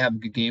 they have a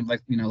good game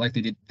like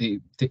they did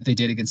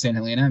against St.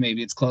 Helena.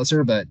 Maybe it's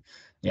closer, but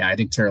yeah, I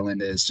think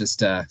Terralinda is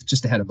just a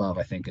head above,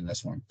 I think, in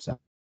this one. So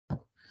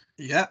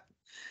yeah.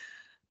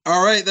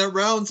 All right, that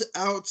rounds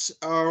out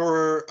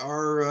our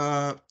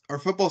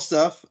football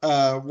stuff.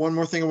 One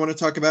more thing I want to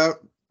talk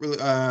about. Really,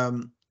 a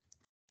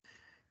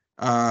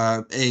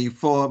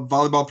full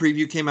volleyball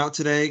preview came out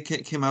today.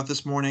 Came out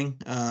this morning.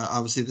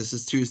 Obviously, this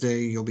is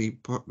Tuesday. You'll be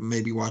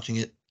maybe watching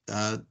it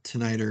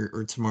tonight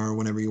or tomorrow,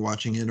 whenever you're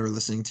watching it or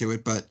listening to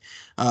it. But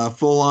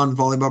full on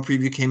volleyball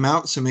preview came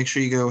out. So make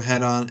sure you go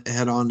head on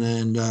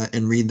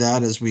and read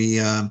that as we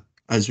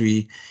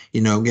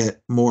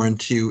get more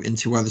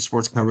into other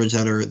sports coverage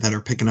that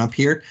are picking up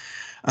here.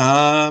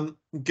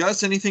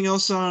 Gus, anything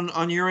else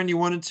on your end you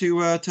wanted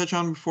to touch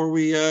on before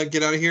we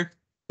get out of here?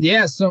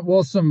 Yeah,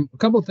 a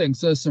couple of things.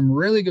 So some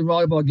really good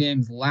volleyball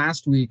games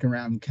last week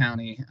around the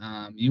county.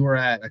 You were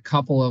at a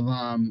couple of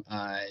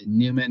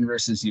Newman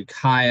versus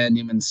Ukiah.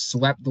 Newman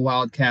swept the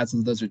Wildcats,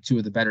 and those are two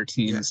of the better Yeah,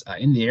 teams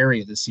in the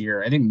area this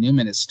year. I think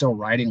Newman is still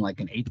riding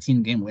like an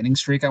 18-game winning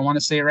streak, I want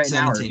to say right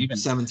now, or 17, even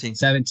 17.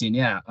 17.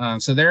 Yeah.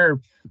 So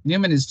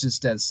Newman is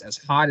just as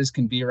hot as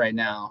can be right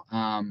now.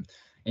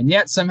 And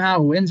yet somehow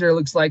Windsor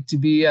looks like to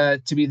be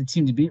the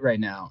team to beat right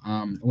now.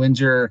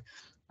 Windsor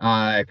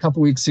a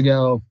couple weeks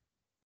ago,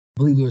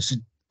 believe it was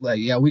like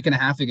yeah, a week and a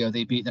half ago,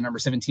 they beat the number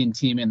 17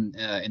 team in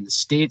the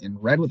state in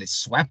Redwood. They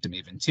swept them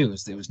even too.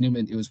 It was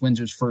Newman. It was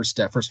Windsor's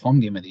first home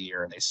game of the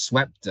year, and they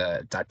swept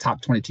that top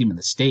 20 team in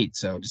the state.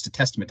 So just a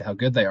testament to how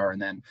good they are.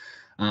 And then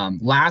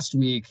last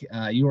week,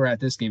 you were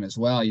at this game as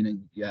well. You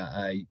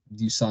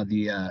saw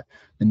the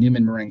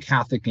Newman Marin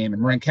Catholic game,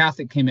 and Marin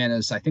Catholic came in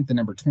as I think the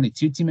number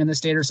 22 team in the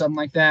state or something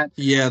like that.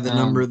 Yeah, the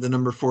Um,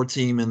 number 4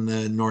 team in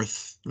the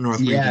North yeah,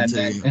 region and too.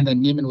 then Yeah. and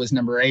then Neiman was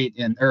number eight,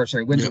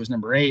 Windsor Yep. was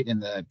number eight in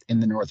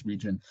the North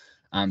region.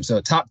 So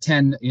a top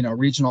 10,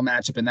 regional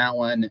matchup in that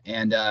one,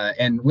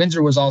 and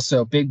Windsor was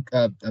also a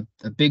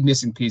big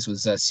missing piece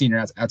was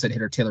senior outside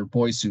hitter Taylor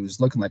Boyce, who was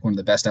looking like one of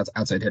the best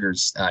outside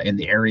hitters in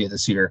the area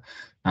this year.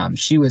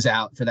 She was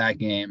out for that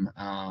game,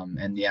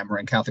 and yeah,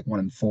 Marin Catholic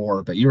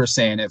 1-4. But you were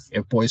saying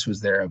if Boyce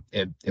was there,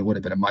 it would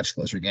have been a much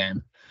closer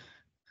game.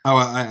 Oh,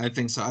 I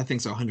think so. I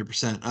think so,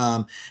 100%.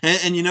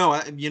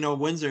 And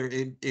Windsor,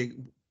 it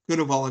could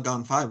have all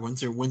gone five.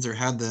 Windsor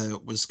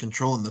was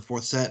controlling the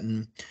fourth set,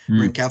 and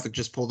Marin Mm. Catholic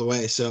just pulled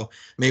away. So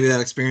maybe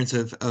that experience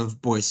of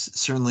Boyce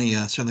certainly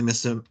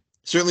missed him.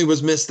 Certainly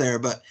was missed there.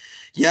 But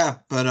yeah,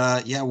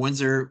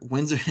 Windsor,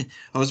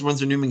 those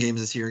Windsor Newman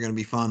games this year are going to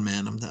be fun,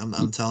 man.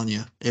 I'm telling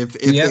you,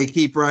 if Yep. they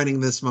keep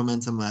riding this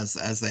momentum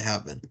as they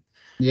have been.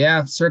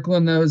 Yeah,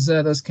 circling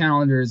those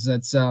calendars.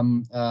 That's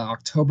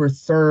October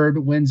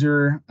 3rd.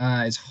 Windsor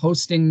is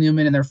hosting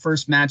Newman in their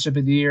first matchup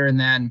of the year, and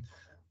then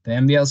the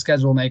NBL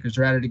schedule makers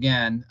are at it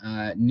again.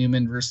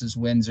 Newman versus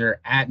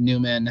Windsor at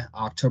Newman,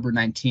 October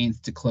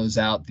 19th to close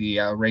out the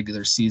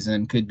regular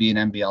season. Could be an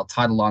NBL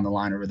title on the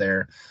line over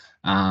there.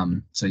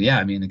 So yeah,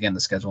 I mean, again,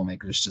 the schedule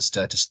makers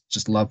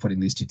just love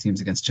putting these two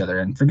teams against each other,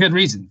 and for good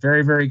reason.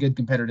 Very, very good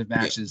competitive Yeah.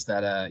 matches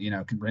that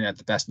can bring out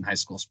the best in high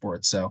school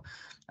sports. So,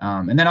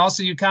 and then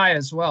also Ukiah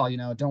as well.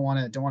 Don't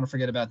want to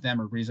forget about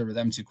them or breeze over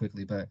them too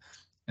quickly. But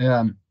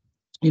um,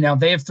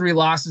 they have three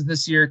losses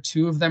this year.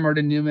 Two of them are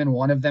to Newman.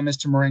 One of them is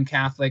to Marin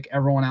Catholic.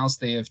 Everyone else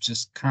they have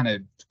just kind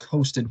of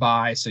coasted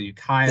by. So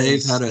Ukiah They've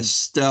is, had a is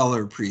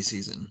stellar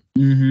preseason.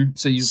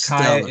 So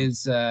Ukiah Stellar.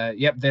 is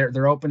yep,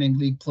 their opening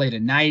league play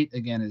tonight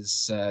again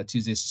is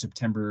Tuesday,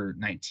 September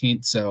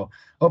 19th. So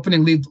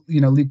opening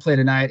league play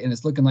tonight, and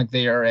it's looking like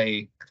they are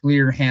a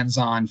clear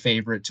hands-on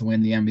favorite to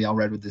win the NBL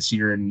Redwood this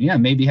year, and yeah,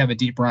 maybe have a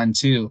deep run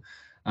too.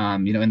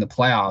 In the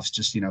playoffs,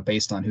 just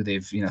based on who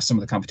they've, some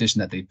of the competition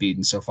that they've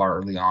beaten so far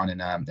early on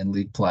in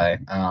league play.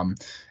 And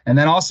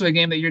then also a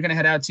game that you're going to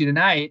head out to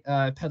tonight.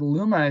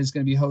 Petaluma is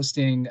going to be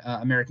hosting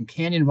American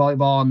Canyon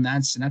volleyball, and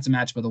that's a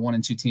matchup of the 1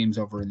 and 2 teams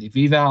over in the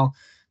VVAL.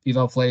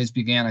 VVAL plays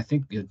began, I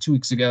think, 2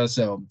 weeks ago,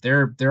 so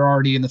they're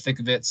already in the thick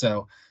of it.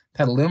 So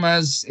Petaluma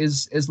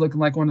is looking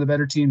like one of the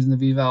better teams in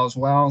the VVAL as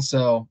well.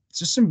 So it's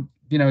just some,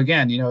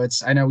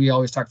 it's I know we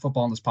always talk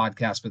football on this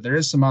podcast, but there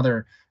is some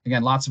other,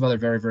 again, lots of other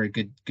very, very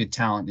good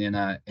talent in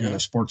other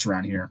sports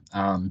around here.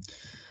 And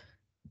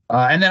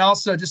then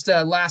also just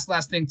a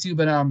last thing too,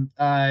 but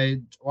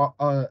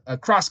a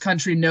cross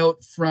country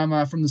note from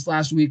this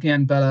last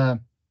weekend, but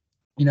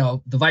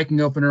the Viking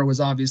opener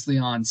was obviously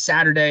on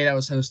Saturday. That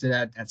was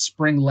hosted at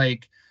Spring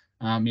Lake.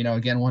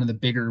 Again, one of the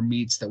bigger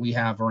meets that we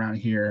have around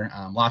here.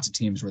 Lots of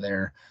teams were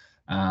there.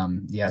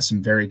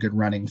 Some very good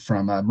running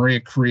from Maria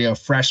Carrillo,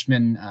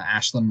 freshman,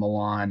 Ashlyn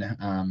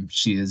Milan.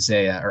 She is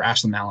or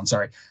Ashlyn Mallon,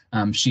 sorry.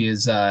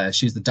 She's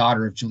the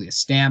daughter of Julia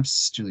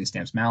Stamps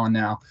Mallon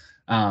now.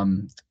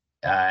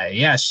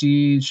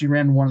 She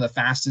ran one of the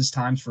fastest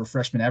times for a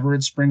freshman ever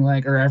at Spring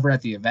Lake, or ever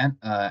at the event,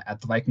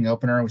 at the Viking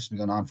opener, which has been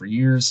going on for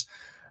years.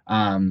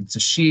 So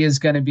she is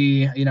going to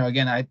be,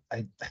 again, I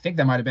think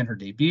that might have been her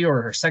debut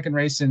or her second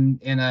race in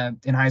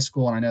high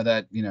school. And I know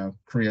that,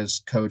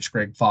 Korea's coach,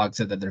 Greg Fogg,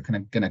 said that they're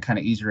going to kind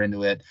of ease her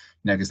into it,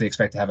 because they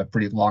expect to have a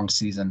pretty long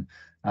season,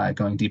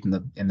 going deep in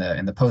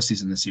the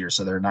postseason this year.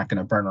 So they're not going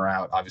to burn her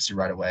out obviously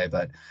right away,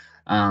 but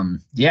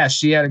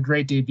she had a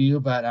great debut,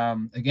 but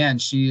again,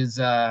 she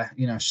is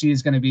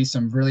she's going to be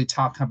some really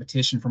top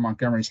competition for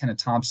Montgomery's Hannah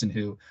Thompson,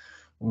 who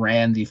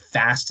ran the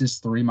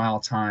fastest 3-mile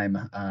time,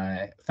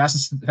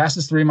 fastest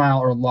 3-mile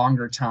or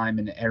longer time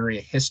in area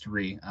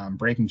history,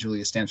 breaking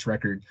Julia Stamp's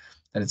record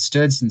that had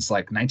stood since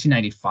like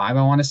 1995,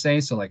 I want to say.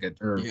 So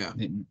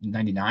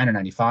 99 or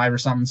 95 or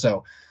something.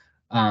 So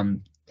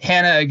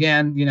Hannah,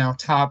 again,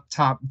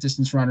 top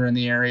distance runner in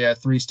the area,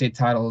 3 state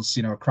titles,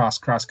 across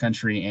cross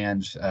country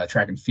and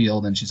track and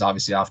field. And she's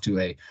obviously off to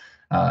a,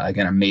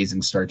 again,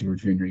 amazing start to her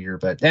junior year.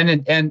 But,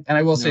 and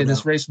I will say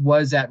this race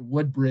was at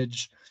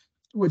Woodbridge,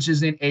 which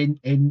is a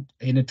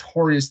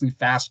notoriously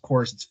fast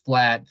course. It's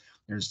flat.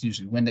 There's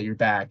usually wind at your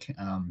back.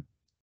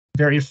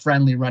 Very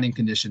friendly running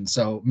conditions.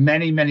 So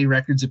many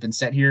records have been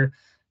set here,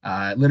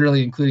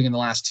 literally including in the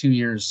last 2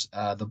 years.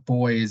 The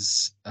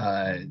boys,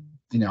 I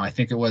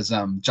think it was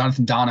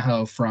Jonathan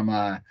Donahoe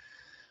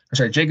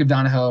Jacob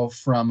Donahoe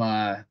from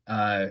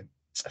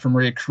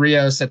Maria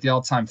Carrillo set the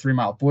all-time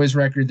 3-mile boys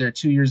record there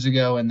 2 years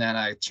ago, and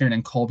then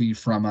Kieran Colby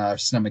from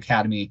Sonoma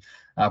Academy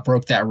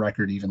broke that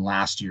record even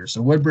last year.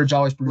 So Woodbridge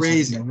always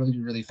produces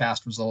really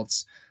fast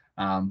results.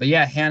 But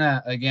yeah,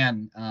 Hannah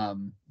again,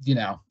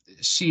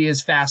 she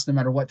is fast no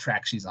matter what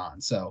track she's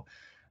on. So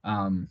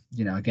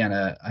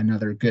again,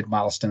 another good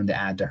milestone to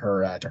add to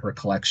her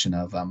collection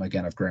of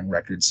growing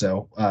records.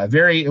 So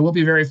it will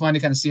be very fun to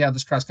kind of see how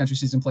this cross country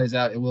season plays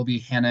out. It will be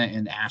Hannah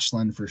and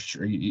Ashlyn for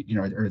sure,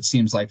 or it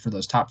seems like for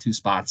those top 2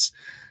 spots,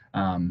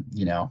 or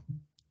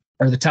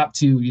the top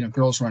 2,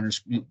 girls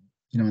runners,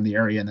 in the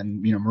area. And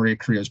then, Maria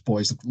Carrillo's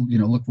boys,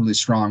 look really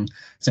strong.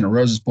 Santa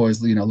Rosa's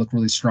boys, look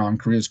really strong.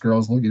 Carrillo's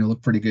girls,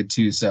 look pretty good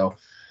too. So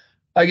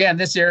again,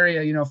 this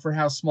area, for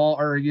how small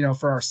or,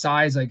 for our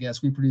size, I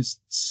guess, we produce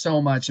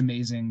so much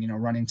amazing,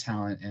 running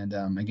talent. And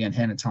again,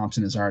 Hannah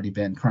Thompson has already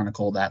been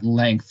chronicled at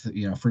length,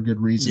 for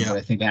good reason. Yeah. But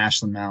I think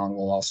Ashlyn Mallon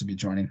will also be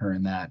joining her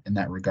in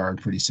that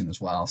regard pretty soon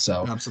as well.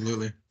 So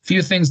absolutely.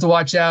 Few things to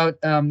watch out,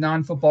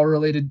 non-football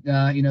related,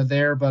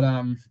 there. But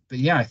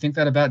yeah, I think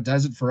that about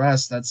does it for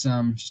us. That's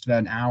just about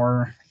an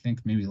hour, I think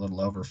maybe a little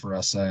over for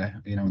us,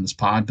 in this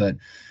pod. But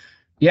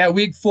yeah,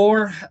 week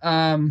 4,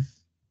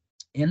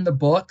 in the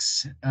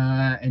books,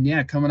 and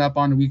yeah, coming up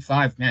on week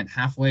 5, man,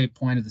 halfway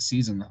point of the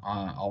season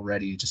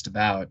already, just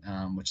about,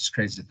 which is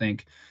crazy to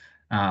think.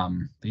 But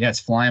yeah, it's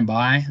flying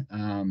by.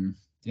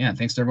 Yeah,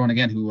 thanks to everyone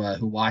again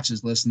who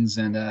watches, listens,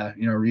 and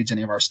reads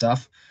any of our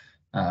stuff.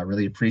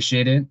 Really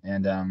appreciate it,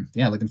 and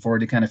yeah, looking forward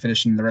to kind of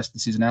finishing the rest of the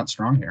season out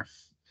strong here.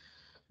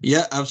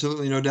 Yeah,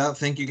 absolutely, no doubt.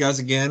 Thank you guys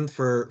again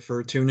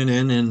for tuning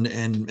in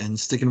and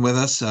sticking with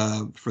us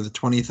for the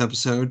 20th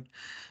episode.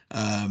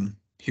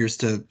 Here's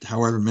to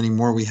however many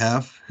more we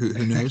have. Who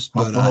knows?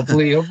 But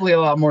hopefully a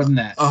lot more than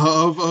that.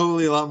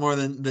 Hopefully a lot more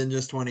than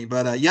just 20.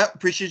 But yeah,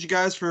 appreciate you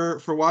guys for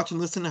watching,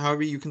 listening,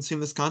 however you consume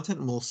this content,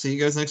 and we'll see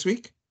you guys next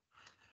week.